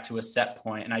it back to a set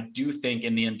point. And I do think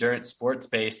in the endurance sport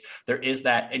space, there is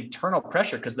that internal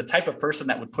pressure because the type of person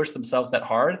that would push themselves that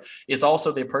hard is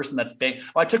also the person that's big.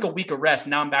 Oh, I took a week of rest.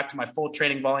 Now I'm back to my full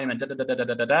training volume and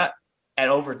And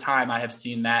over time, I have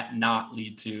seen that not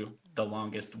lead to the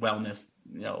longest wellness,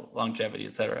 longevity,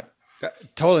 et cetera.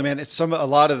 Totally, man. A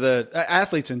lot of the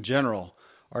athletes in general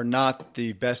are not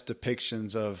the best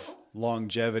depictions of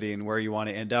longevity and where you want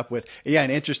to end up with. Yeah.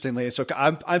 And interestingly, so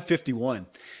I'm 51,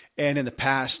 and in the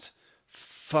past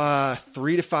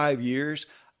 3 to 5 years,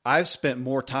 I've spent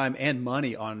more time and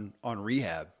money on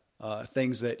rehab.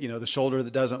 Things that, the shoulder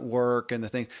that doesn't work and the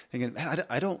thing, thinking, man,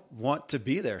 I don't want to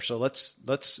be there. So let's,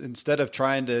 instead of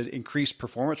trying to increase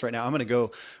performance right now, I'm going to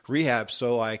go rehab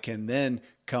so I can then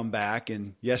come back.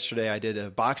 And yesterday I did a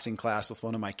boxing class with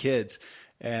one of my kids,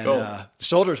 and cool. The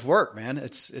shoulders work, man.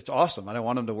 It's awesome. I don't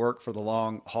want them to work for the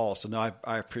long haul. So no,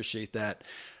 I appreciate that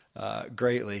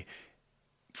greatly.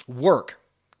 Mind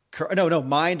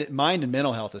and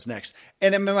mental health is next.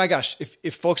 And my gosh,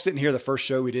 if folks didn't hear the first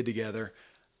show we did together,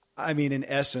 I mean, in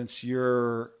essence,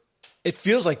 it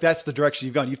feels like that's the direction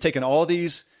you've gone. You've taken all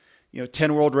these,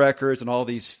 10 world records and all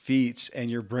these feats,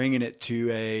 and you're bringing it to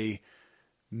a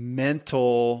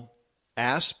mental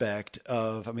aspect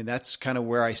of, that's kind of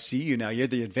where I see you now. You're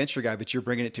the adventure guy, but you're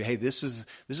bringing it to, hey, this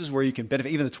is where you can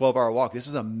benefit. Even the 12-hour walk, this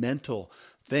is a mental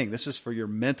thing. This is for your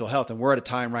mental health. And we're at a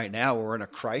time right now where we're in a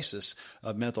crisis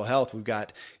of mental health. We've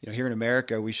got, here in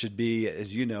America, we should be,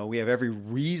 as you know, we have every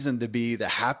reason to be the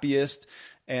happiest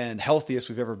and healthiest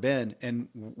we've ever been. And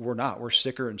we're not. We're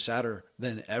sicker and sadder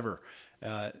than ever.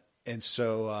 And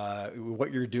so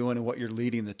what you're doing and what you're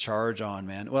leading the charge on,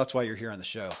 man, well, that's why you're here on the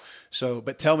show. So,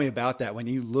 but tell me about that. When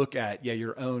you look at,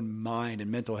 your own mind and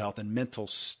mental health and mental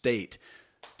state,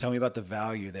 tell me about the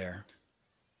value there.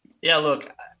 Yeah,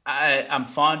 look, I'm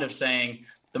fond of saying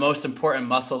the most important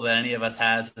muscle that any of us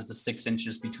has is the 6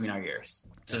 inches between our ears,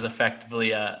 which is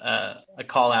effectively a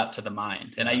call out to the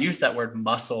mind. And I use that word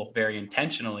muscle very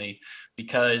intentionally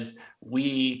because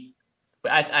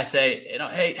I say,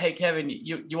 hey, Kevin,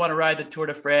 you want to ride the Tour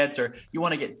de France, or you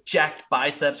want to get jacked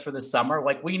biceps for the summer?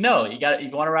 Like, we know you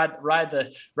want to ride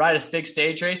a big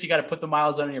stage race. You got to put the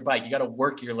miles on your bike. You got to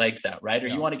work your legs out, right? Or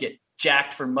you want to get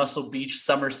jacked for Muscle Beach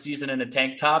summer season in a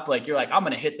tank top. Like, you're like, I'm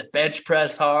going to hit the bench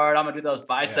press hard. I'm going to do those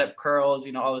bicep curls,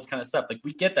 all this kind of stuff. Like,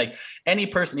 we get that. Any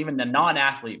person, even a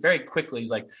non-athlete, very quickly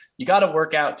is like, you got to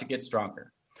work out to get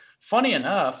stronger. Funny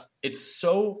enough, it's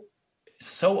so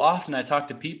often I talk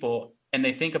to people and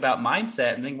they think about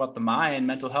mindset and think about the mind,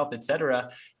 mental health, et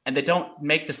cetera, and they don't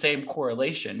make the same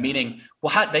correlation, meaning,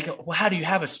 how do you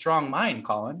have a strong mind,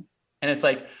 Colin? And it's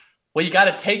like, well, you got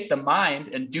to take the mind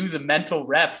and do the mental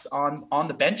reps on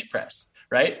the bench press,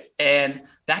 right? And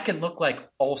that can look like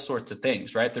all sorts of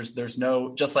things, right? There's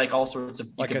no, just like all sorts of,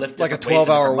 you can lift like a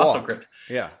 12-hour muscle grip.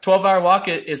 Yeah. 12-hour walk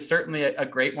is certainly a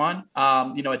great one.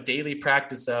 A daily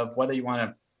practice of whether you want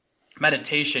to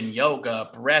meditation, yoga,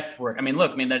 breath work.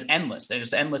 There's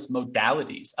endless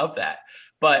modalities of that.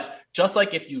 But just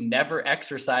like if you never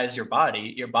exercise your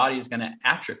body is going to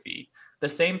atrophy. The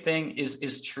same thing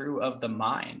is true of the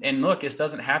mind. And look, this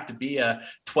doesn't have to be a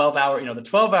 12-hour, the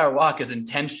 12-hour walk is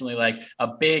intentionally like a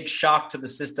big shock to the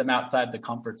system outside the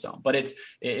comfort zone. But is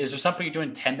there something you're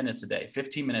doing 10 minutes a day,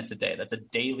 15 minutes a day? That's a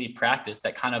daily practice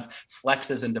that kind of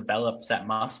flexes and develops that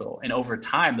muscle. And over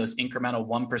time, those incremental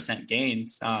 1%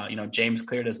 gains, James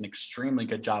Clear does an extremely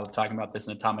good job of talking about this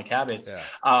in Atomic Habits.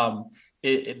 Yeah.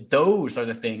 Those are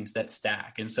the things that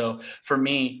stack. And so for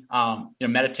me,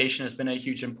 meditation has been a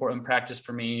huge important practice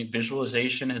for me.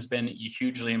 Visualization has been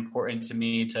hugely important to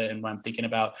me and when I'm thinking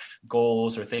about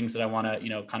goals or things that I want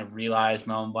to, kind of realize in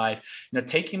my own life,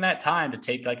 taking that time to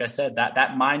take, like I said,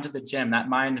 that mind to the gym, that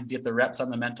mind to get the reps on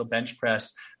the mental bench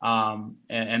press. And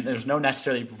there's no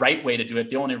necessarily right way to do it.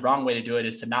 The only wrong way to do it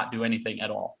is to not do anything at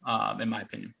all, in my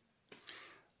opinion.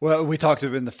 Well, we talked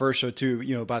in the first show too,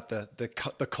 about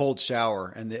the cold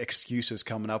shower and the excuses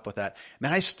coming up with that.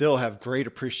 Man, I still have great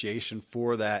appreciation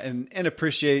for that and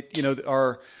appreciate,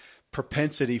 our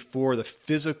propensity for the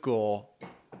physical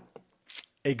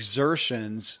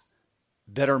exertions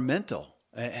that are mental.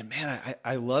 And man,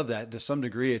 I love that to some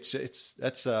degree.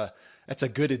 That's a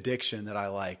good addiction that I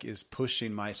like, is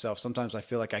pushing myself. Sometimes I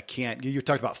feel like I can't. You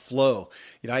talked about flow.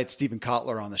 I had Stephen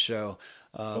Kotler on the show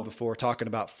before, talking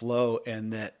about flow,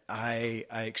 and that I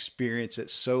experience it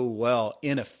so well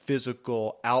in a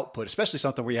physical output, especially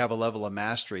something where you have a level of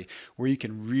mastery where you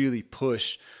can really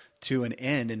push to an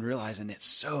end and realizing it's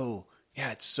so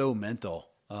mental.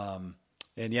 And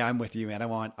yeah, I'm with you, man.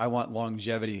 I want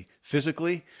longevity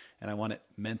physically, and I want it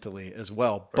mentally as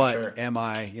well. But sure. Am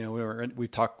I, we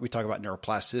talk about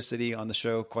neuroplasticity on the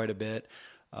show quite a bit.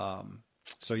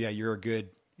 So yeah, you're a good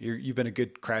You've been a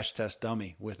good crash test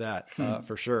dummy with that,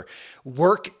 for sure.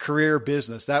 Work, career,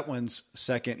 business. That one's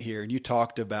second here. And you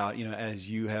talked about, as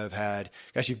you have had,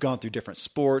 you've gone through different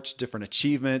sports, different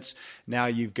achievements. Now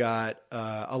you've got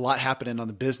a lot happening on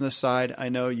the business side. I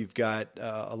know you've got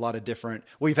a lot of different,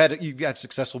 you've got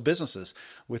successful businesses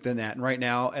within that. And right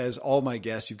now, as all my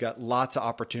guests, you've got lots of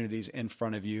opportunities in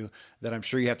front of you that I'm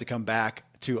sure you have to come back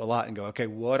to a lot and go, okay,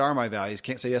 what are my values?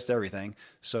 Can't say yes to everything.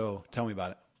 So tell me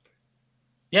about it.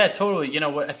 Yeah, totally.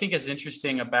 What I think is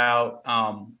interesting about,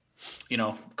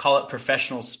 call it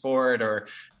professional sport or,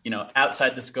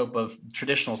 outside the scope of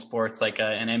traditional sports, like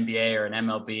an NBA or an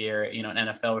MLB or, an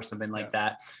NFL or something like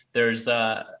that. There's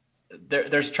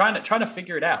trying to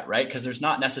figure it out, right? Because there's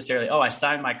not necessarily, I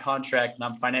signed my contract and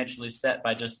I'm financially set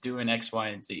by just doing X, Y,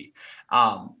 and Z.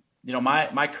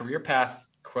 My career path,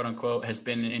 quote unquote, has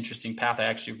been an interesting path. I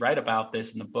actually write about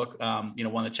this in the book. One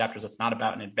of the chapters that's not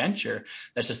about an adventure,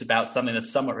 that's just about something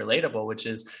that's somewhat relatable, which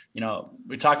is,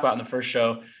 we talked about in the first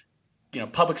show,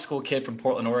 public school kid from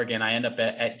Portland, Oregon. I end up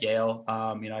at Yale.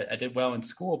 I did well in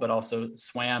school, but also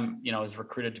swam, was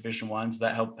recruited Division I. So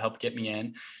that helped get me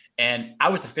in. And I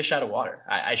was a fish out of water.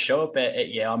 I show up at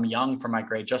Yale. I'm young for my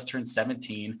grade, just turned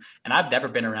 17. And I've never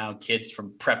been around kids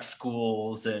from prep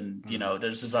schools. And,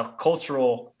 there's just a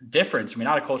cultural difference.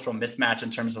 Not a cultural mismatch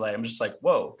in terms of I'm just like,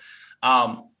 whoa.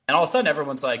 And all of a sudden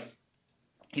everyone's like,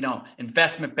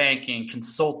 investment banking,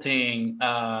 consulting,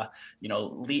 top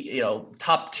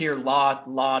tier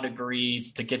law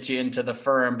degrees to get you into the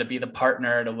firm, to be the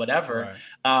partner, to whatever.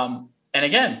 Right. And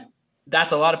again,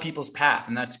 that's a lot of people's path,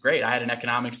 and that's great. I had an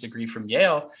economics degree from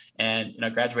Yale, and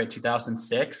graduated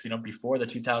 2006. Before the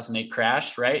 2008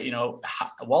 crash, right?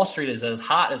 Wall Street is as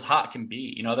hot can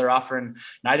be. They're offering. And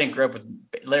I didn't grow up with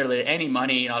literally any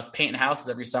money. I was painting houses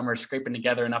every summer, scraping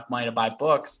together enough money to buy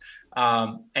books.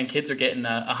 And kids are getting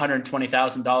a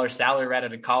 $120,000 salary right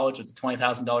out of college with a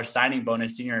 $20,000 signing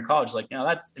bonus senior in college.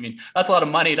 That's a lot of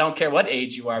money. Don't care what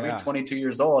age you are. Yeah. We're 22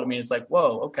 years old. It's like,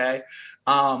 whoa, okay.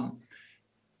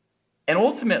 And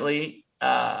ultimately,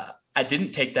 I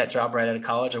didn't take that job right out of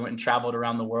college. I went and traveled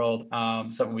around the world,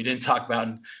 something we didn't talk about,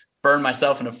 and burned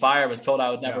myself in a fire. I was told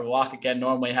I would never walk again.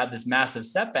 Normally had this massive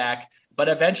setback, but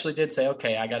eventually did say,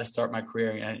 okay, I got to start my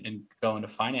career and go into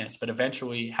finance. But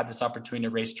eventually had this opportunity to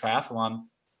race triathlon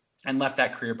and left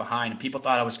that career behind. And people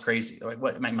thought I was crazy. Like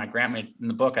what my grandma, in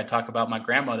the book, I talk about my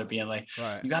grandmother being like,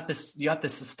 right. you got this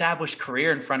established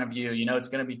career in front of you, it's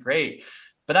going to be great.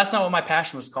 But that's not what my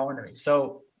passion was culinary.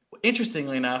 So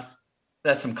interestingly enough,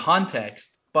 that's some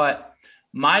context, but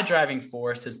my driving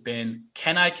force has been,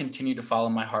 can I continue to follow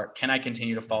my heart? Can I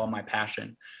continue to follow my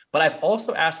passion? But I've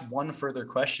also asked one further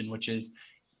question, which is,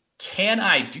 can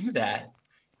I do that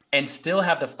and still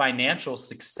have the financial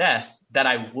success that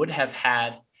I would have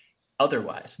had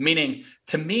otherwise? Meaning,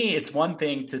 to me, it's one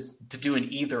thing to do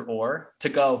an either or, to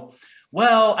go,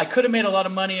 well, I could have made a lot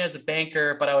of money as a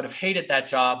banker, but I would have hated that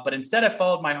job. But instead I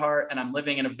followed my heart and I'm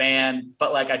living in a van,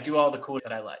 but I do all the cool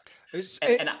that I like.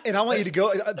 And I want you to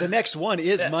go, the next one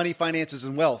is money, finances,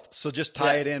 and wealth. So just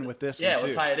tie it in with this one too. Yeah,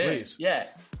 we'll tie it please. In. Yeah.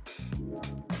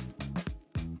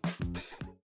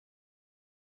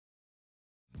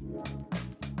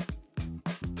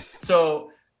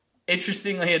 So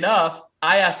interestingly enough,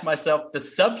 I asked myself the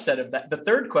subset of that. The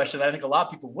third question that I think a lot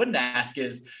of people wouldn't ask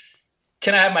is,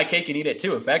 can I have my cake and eat it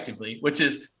too, effectively, which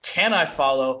is, can I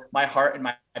follow my heart and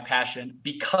my passion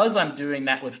because I'm doing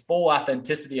that with full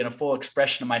authenticity and a full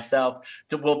expression of myself?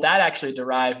 Will that actually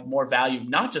derive more value,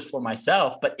 not just for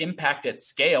myself, but impact at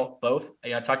scale? Both.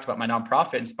 I talked about my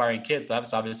nonprofit, Inspiring Kids. So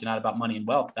that's obviously not about money and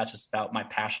wealth. That's just about my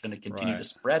passion to continue to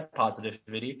spread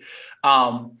positivity.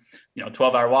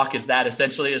 12-hour walk is that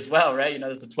essentially as well, right?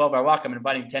 There's a 12-hour walk. I'm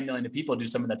inviting 10 million people to do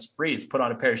something that's free. It's put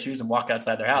on a pair of shoes and walk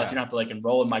outside their house. You don't have to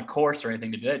enroll in my course or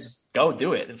anything to do it. Just go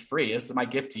do it. It's free. This is my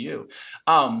gift to you.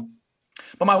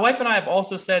 But my wife and I have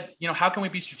also said, how can we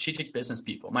be strategic business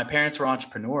people? My parents were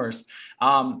entrepreneurs.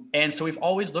 And so we've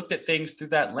always looked at things through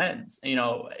that lens.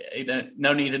 No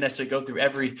need to necessarily go through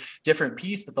every different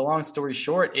piece, but the long story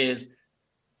short is,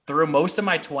 through most of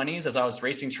my 20s, as I was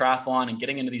racing triathlon and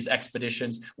getting into these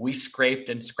expeditions, we scraped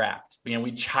and scrapped.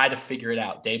 We tried to figure it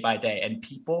out day by day. And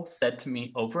people said to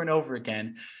me over and over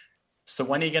again, so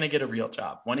when are you going to get a real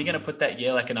job? When are you going to put that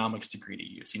Yale economics degree to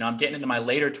use? I'm getting into my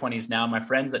later 20s now. My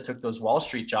friends that took those Wall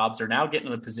Street jobs are now getting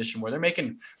in a position where they're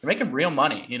making real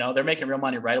money. They're making real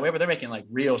money right away, but they're making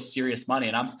real serious money.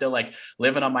 And I'm still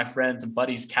living on my friends' and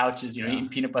buddies' couches, eating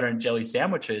peanut butter and jelly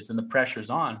sandwiches, and the pressure's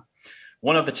on.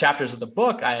 One of the chapters of the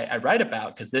book I write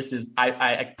about, because this is,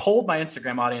 I polled my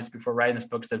Instagram audience before writing this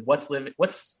book, said,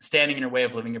 what's standing in your way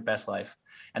of living your best life?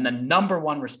 And the number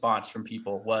one response from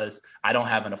people was, I don't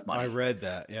have enough money. I read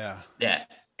that. Yeah. Yeah.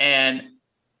 And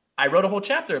I wrote a whole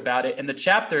chapter about it. And the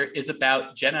chapter is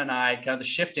about Jenna and I kind of the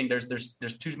shifting. There's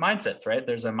two mindsets, right?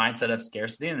 There's a mindset of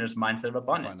scarcity and there's a mindset of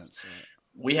abundance.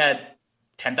 Right. We had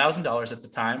 $10,000 at the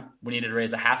time. We needed to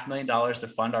raise $500,000 to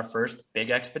fund our first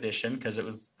big expedition because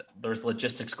there's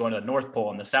logistics going to the North Pole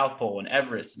and the South Pole and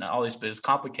Everest and all these, but it's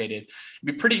complicated. It'd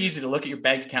be pretty easy to look at your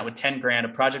bank account with 10 grand, a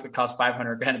project that costs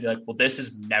 500 grand and be like, well, this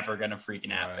is never going to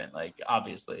freaking happen. Right. Like,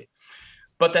 obviously.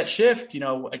 But that shift,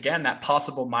 again, that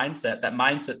possible mindset, that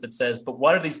mindset that says, but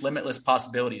what are these limitless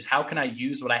possibilities? How can I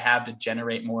use what I have to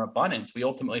generate more abundance? We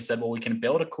ultimately said, well, we can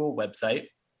build a cool website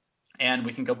and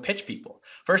we can go pitch people.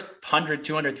 First 100,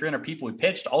 200, 300 people we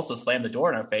pitched also slammed the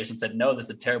door in our face and said, no, this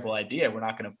is a terrible idea. We're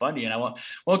not going to fund you. And I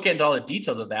won't get into all the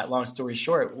details of that. Long story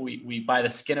short, we by the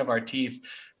skin of our teeth,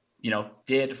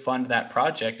 did fund that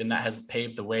project. And that has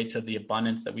paved the way to the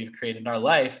abundance that we've created in our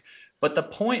life. But the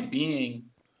point being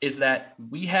is that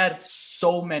we had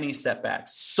so many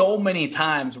setbacks, so many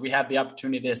times we had the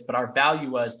opportunity of this, but our value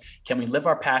was, can we live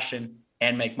our passion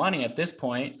and make money? At this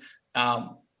point,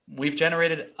 we've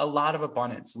generated a lot of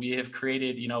abundance. We have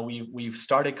created, we've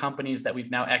started companies that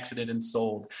we've now exited and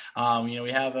sold.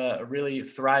 We have a really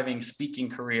thriving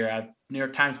speaking career. I've New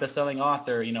York Times bestselling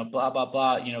author, blah, blah,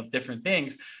 blah, different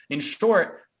things. In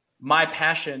short, my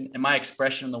passion and my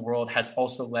expression in the world has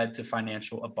also led to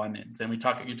financial abundance. And you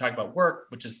talk about work,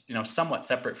 which is, somewhat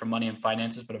separate from money and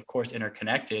finances, but of course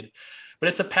interconnected. But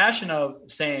it's a passion of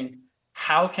saying,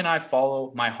 how can I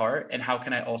follow my heart and how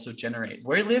can I also generate?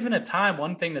 We live in a time,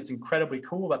 one thing that's incredibly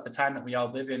cool about the time that we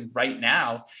all live in right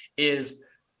now is,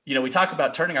 we talk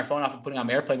about turning our phone off and putting on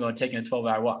airplane mode and taking a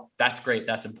 12-hour walk. That's great.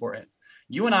 That's important.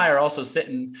 You and I are also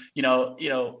sitting,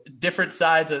 different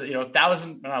sides of,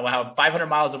 500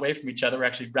 miles away from each other. We're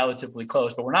actually relatively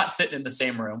close, but we're not sitting in the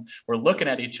same room. We're looking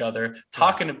at each other,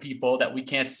 talking to people that we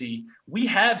can't see. We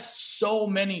have so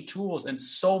many tools and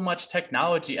so much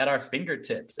technology at our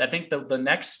fingertips. I think the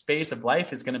next phase of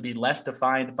life is going to be less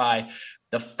defined by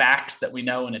the facts that we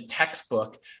know in a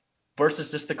textbook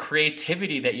versus just the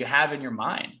creativity that you have in your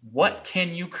mind. What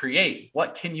can you create?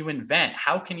 What can you invent?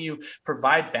 How can you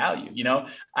provide value?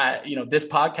 This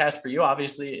podcast for you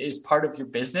obviously is part of your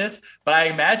business, but I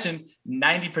imagine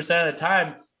 90% of the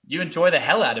time you enjoy the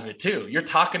hell out of it too. You're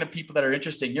talking to people that are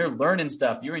interesting, you're learning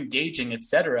stuff, you're engaging,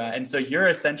 etc. And so you're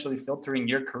essentially filtering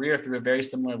your career through a very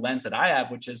similar lens that I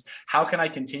have, which is how can I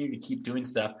continue to keep doing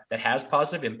stuff that has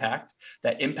positive impact,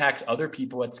 that impacts other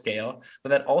people at scale, but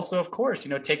that also, of course,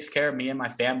 takes care of me and my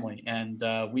family. And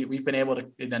we've been able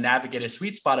to navigate a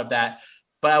sweet spot of that.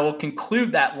 But I will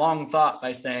conclude that long thought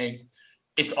by saying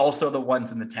it's also the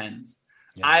ones and the tens.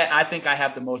 Yeah. I think I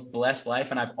have the most blessed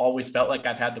life, and I've always felt like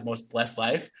I've had the most blessed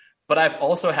life, but I've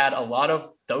also had a lot of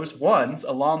those ones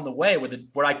along the way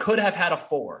where I could have had a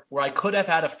 4, where I could have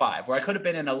had a 5, where I could have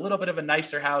been in a little bit of a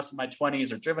nicer house in my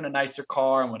 20s or driven a nicer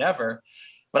car and whatever,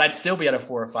 but I'd still be at a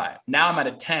 4 or 5. Now I'm at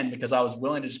a 10 because I was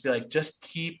willing to just be like, just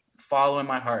keep following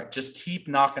my heart, just keep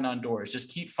knocking on doors, just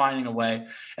keep finding a way.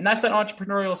 And that's that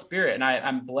entrepreneurial spirit. And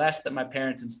I'm blessed that my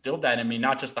parents instilled that in me,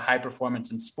 not just the high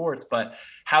performance in sports, but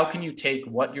how can you take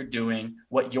what you're doing,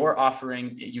 what your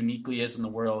offering uniquely is in the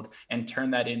world, and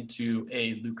turn that into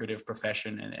a lucrative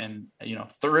profession. And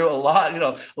through a lot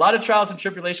of trials and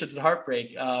tribulations and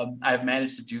heartbreak, I've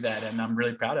managed to do that. And I'm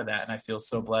really proud of that. And I feel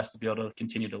so blessed to be able to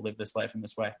continue to live this life in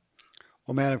this way.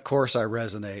 Well, man, of course I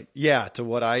resonate. Yeah. To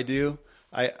what I do.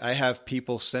 I have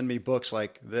people send me books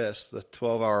like this, the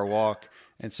 12-hour walk,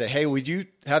 and say, hey, would you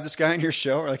have this guy on your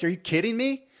show? Or like, are you kidding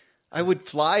me? I would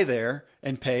fly there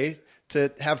and pay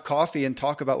to have coffee and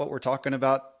talk about what we're talking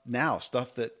about now,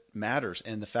 stuff that matters.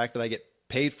 And the fact that I get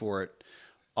paid for it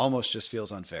almost just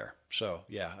feels unfair. So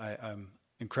yeah, I'm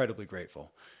incredibly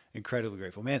grateful. Incredibly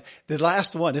grateful, man. The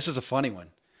last one, this is a funny one,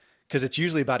 because it's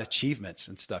usually about achievements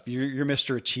and stuff. You're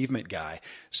Mr. Achievement guy.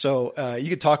 So you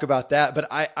could talk about that. But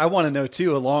I want to know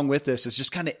too, along with this, is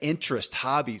just kind of interest,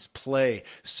 hobbies, play,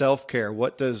 self-care.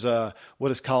 What does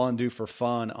Colin do for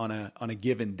fun on a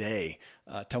given day?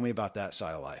 Tell me about that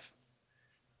side of life.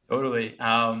 Totally.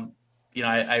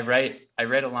 I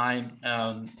read a line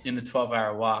in the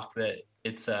 12-hour walk that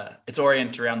it's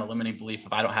oriented around the limiting belief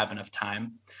of I don't have enough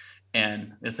time.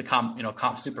 And it's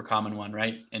a super common one,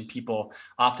 right? And people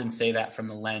often say that from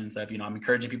the lens of, I'm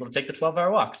encouraging people to take the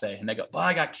 12-hour walk, say, and they go, well,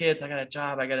 I got kids, I got a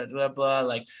job, I got to blah, blah,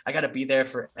 like I got to be there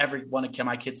for every one of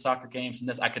my kids' soccer games and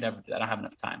this, I could never do that. I don't have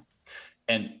enough time.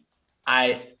 And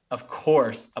I, of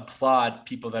course, applaud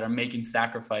people that are making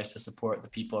sacrifice to support the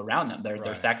people around them.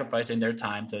 They're sacrificing their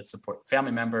time to support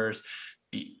family members,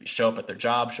 show up at their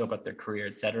job, show up at their career,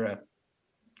 et cetera.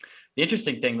 the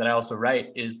interesting thing that I also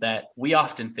write is that we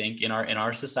often think in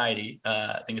our society,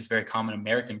 I think it's very common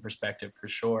American perspective for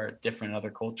sure, different in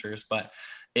other cultures, but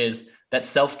is that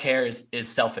self-care is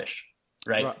selfish.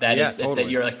 Right. That yeah, is totally.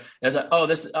 that you're like,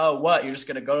 what? You're just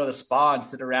going to go to the spa and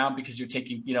sit around because you're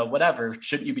taking, whatever.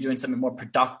 Shouldn't you be doing something more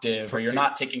productive, or you're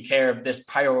not taking care of this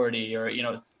priority, or,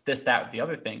 this, that, the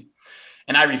other thing.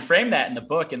 And I reframe that in the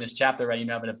book, in this chapter, right? You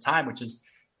don't have enough time, which is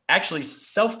actually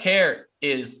self-care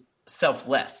is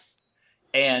selfless.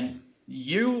 And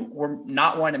you were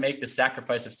not wanting to make the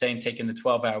sacrifice of taking the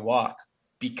 12-hour walk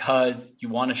because you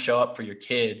want to show up for your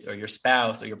kids or your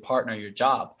spouse or your partner or your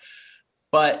job.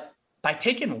 But by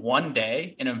taking one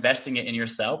day and investing it in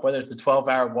yourself, whether it's a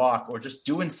 12-hour walk or just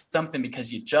doing something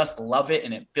because you just love it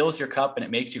and it fills your cup and it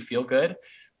makes you feel good,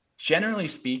 generally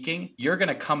speaking, you're going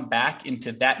to come back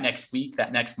into that next week,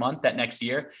 that next month, that next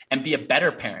year, and be a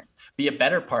better parent, be a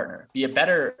better partner, be a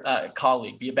better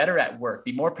colleague, be better at work,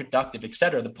 be more productive, et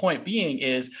cetera. The point being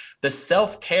is the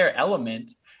self-care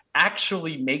element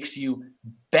actually makes you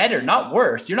better, not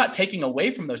worse. You're not taking away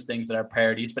from those things that are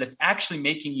priorities, but it's actually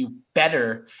making you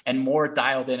better and more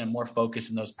dialed in and more focused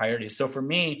in those priorities. So for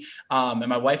me, and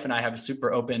my wife and I have a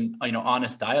super open,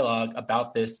 honest dialogue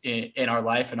about this in our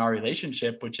life and our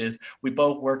relationship, which is we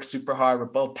both work super hard. We're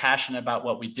both passionate about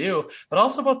what we do, but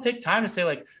also both take time to say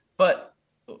like, but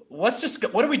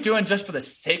what are we doing just for the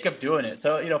sake of doing it?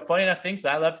 So, funny enough, things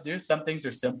that I love to do, some things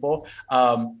are simple.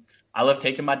 I love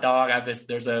taking my dog.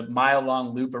 There's a mile-long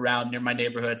loop around near my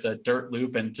neighborhood. It's a dirt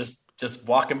loop, and just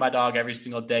walking my dog every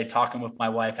single day, talking with my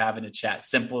wife, having a chat.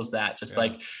 Simple as that. Just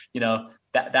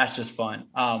that's just fun.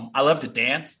 I love to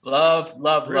dance. Love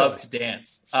to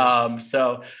dance. Sure.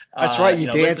 So that's right. You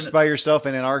danced by yourself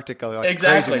in Antarctica. Like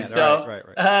exactly. So, right.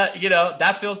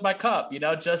 that fills my cup,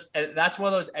 that's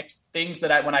one of those things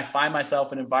that when I find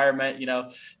myself in an environment,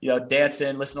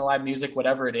 dancing, listen to live music,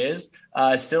 whatever it is,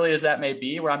 as silly as that may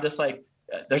be, where I'm just like,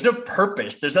 there's no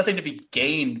purpose. There's nothing to be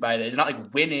gained by this. It's not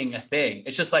like winning a thing.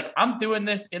 It's just like, I'm doing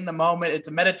this in the moment. It's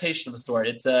a meditation of the sort.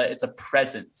 It's a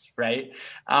presence. Right.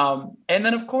 And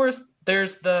then of course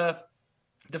there's the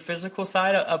physical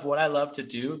side of what I love to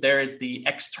do. There is the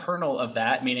external of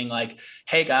that, meaning like,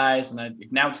 hey guys, and I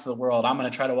announce to the world, I'm going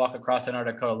to try to walk across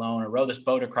Antarctica alone, or row this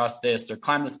boat across this, or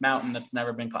climb this mountain that's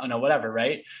never been, whatever.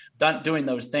 Right. Doing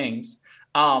those things.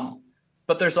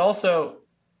 But there's also,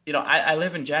 I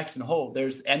live in Jackson Hole.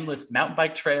 There's endless mountain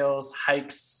bike trails,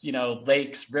 hikes,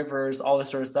 lakes, rivers, all this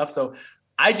sort of stuff. So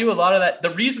I do a lot of that. The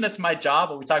reason it's my job,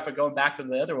 when we talk about going back to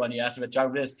the other one, you asked about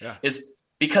job is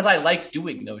because I like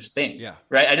doing those things,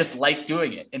 right? I just like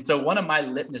doing it. And so one of my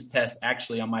litmus tests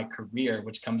actually on my career,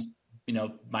 which comes,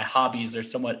 my hobbies are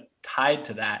somewhat tied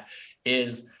to that,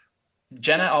 is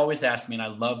Jenna always asks me, and I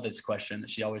love this question that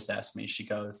she always asks me. She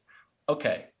goes,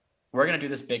 okay, we're going to do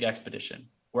this big expedition.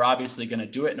 We're obviously going to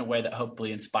do it in a way that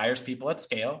hopefully inspires people at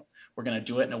scale. We're going to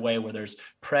do it in a way where there's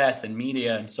press and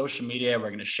media and social media. We're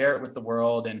going to share it with the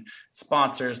world and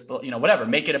sponsors, whatever,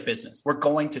 make it a business. We're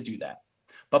going to do that.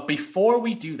 But before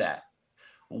we do that,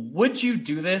 would you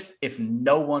do this if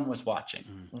no one was watching?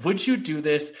 Would you do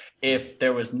this if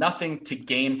there was nothing to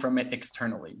gain from it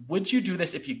externally? Would you do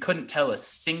this if you couldn't tell a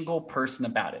single person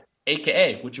about it?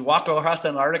 AKA, would you walk across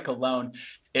Antarctica alone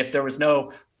if there was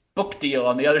no book deal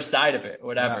on the other side of it, or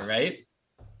whatever, right?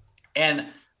 And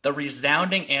the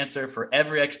resounding answer for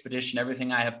every expedition,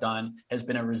 everything I have done, has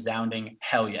been a resounding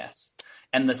hell yes.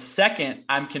 And the second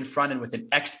I'm confronted with an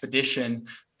expedition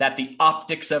that the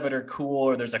optics of it are cool,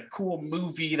 or there's a cool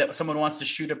movie that someone wants to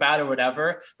shoot about or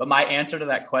whatever, but my answer to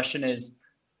that question is,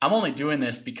 I'm only doing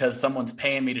this because someone's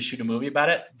paying me to shoot a movie about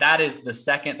it. That is the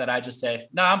second that I just say,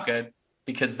 no, I'm good,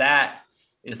 because that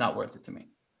is not worth it to me.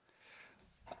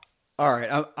 All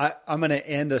right. I'm going to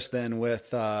end us then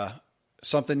with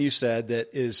something you said that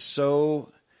is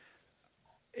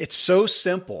it's so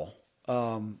simple,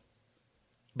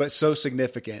 but so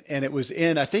significant. And it was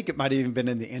I think it might have even been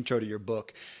in the intro to your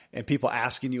book, and people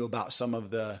asking you about some of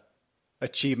the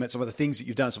achievements, some of the things that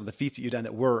you've done, some of the feats that you've done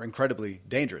that were incredibly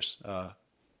dangerous,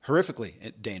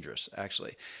 horrifically dangerous,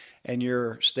 actually. And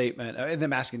your statement, and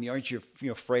them asking you, aren't you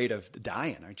afraid of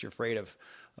dying? Aren't you afraid of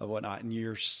whatnot? And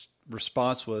your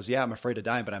response was, yeah, I'm afraid of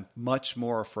dying, but I'm much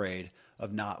more afraid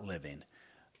of not living.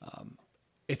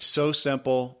 It's so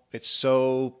simple. It's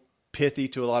so pithy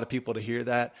to a lot of people to hear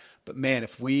that. But man,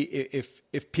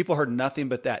 if people heard nothing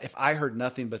but that, if I heard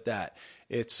nothing but that,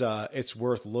 it's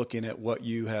worth looking at what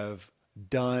you have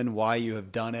done, why you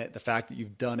have done it, the fact that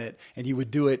you've done it, and you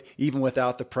would do it even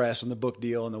without the press and the book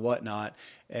deal and the whatnot.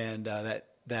 And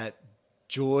that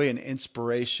joy and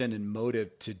inspiration and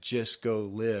motive to just go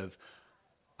live.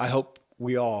 I hope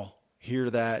we all hear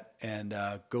that and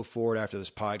go forward after this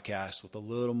podcast with a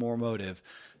little more motive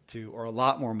or a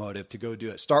lot more motive to go do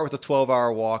it. Start with a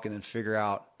 12-hour walk and then figure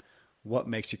out what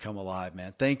makes you come alive,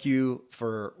 man. Thank you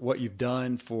for what you've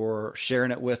done, for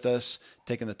sharing it with us,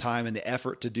 taking the time and the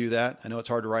effort to do that. I know it's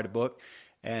hard to write a book.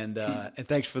 And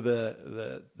thanks for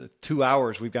the 2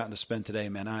 hours we've gotten to spend today,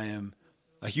 man. I am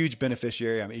a huge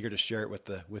beneficiary. I'm eager to share it with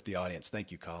the audience.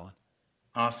 Thank you, Colin.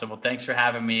 Awesome. Well, thanks for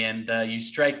having me. And you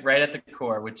strike right at the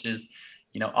core, which is,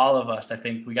 all of us. I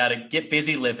think we got to get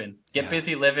busy living.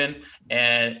 Busy living.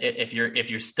 And if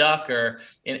you're stuck or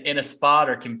in a spot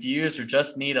or confused or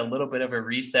just need a little bit of a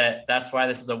reset, that's why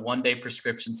this is a one-day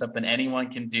prescription, something anyone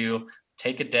can do.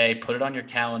 Take a day, put it on your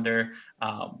calendar,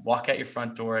 walk out your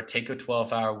front door, take a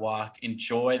 12-hour walk,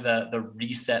 enjoy the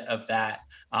reset of that,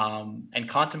 and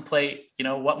contemplate,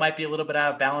 what might be a little bit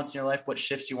out of balance in your life, what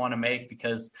shifts you want to make,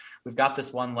 because we've got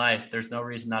this one life. There's no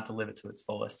reason not to live it to its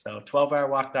fullest. So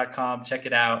 12hourwalk.com, check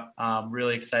it out. I'm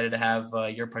really excited to have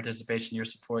your participation, your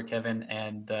support, Kevin,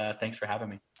 and thanks for having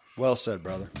me. Well said,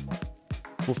 brother.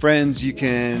 Well, friends, you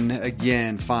can,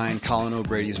 again, find Colin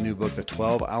O'Brady's new book, The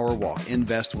 12-Hour Walk,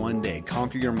 Invest One Day,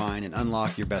 Conquer Your Mind and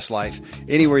Unlock Your Best Life,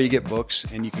 anywhere you get books,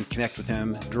 and you can connect with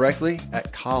him directly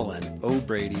at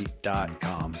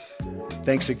colinobrady.com.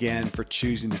 Thanks again for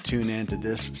choosing to tune in to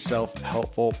this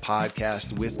self-helpful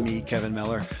podcast with me, Kevin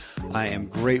Miller. I am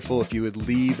grateful if you would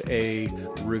leave a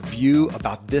review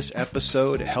about this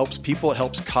episode. It helps people, it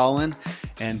helps Colin,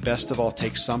 and best of all,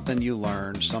 take something you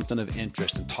learned, something of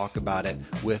interest, and talk about it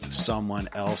with someone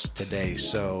else today.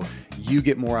 So you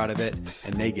get more out of it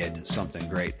and they get something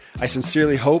great. I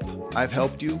sincerely hope I've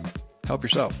helped you. Help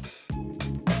yourself.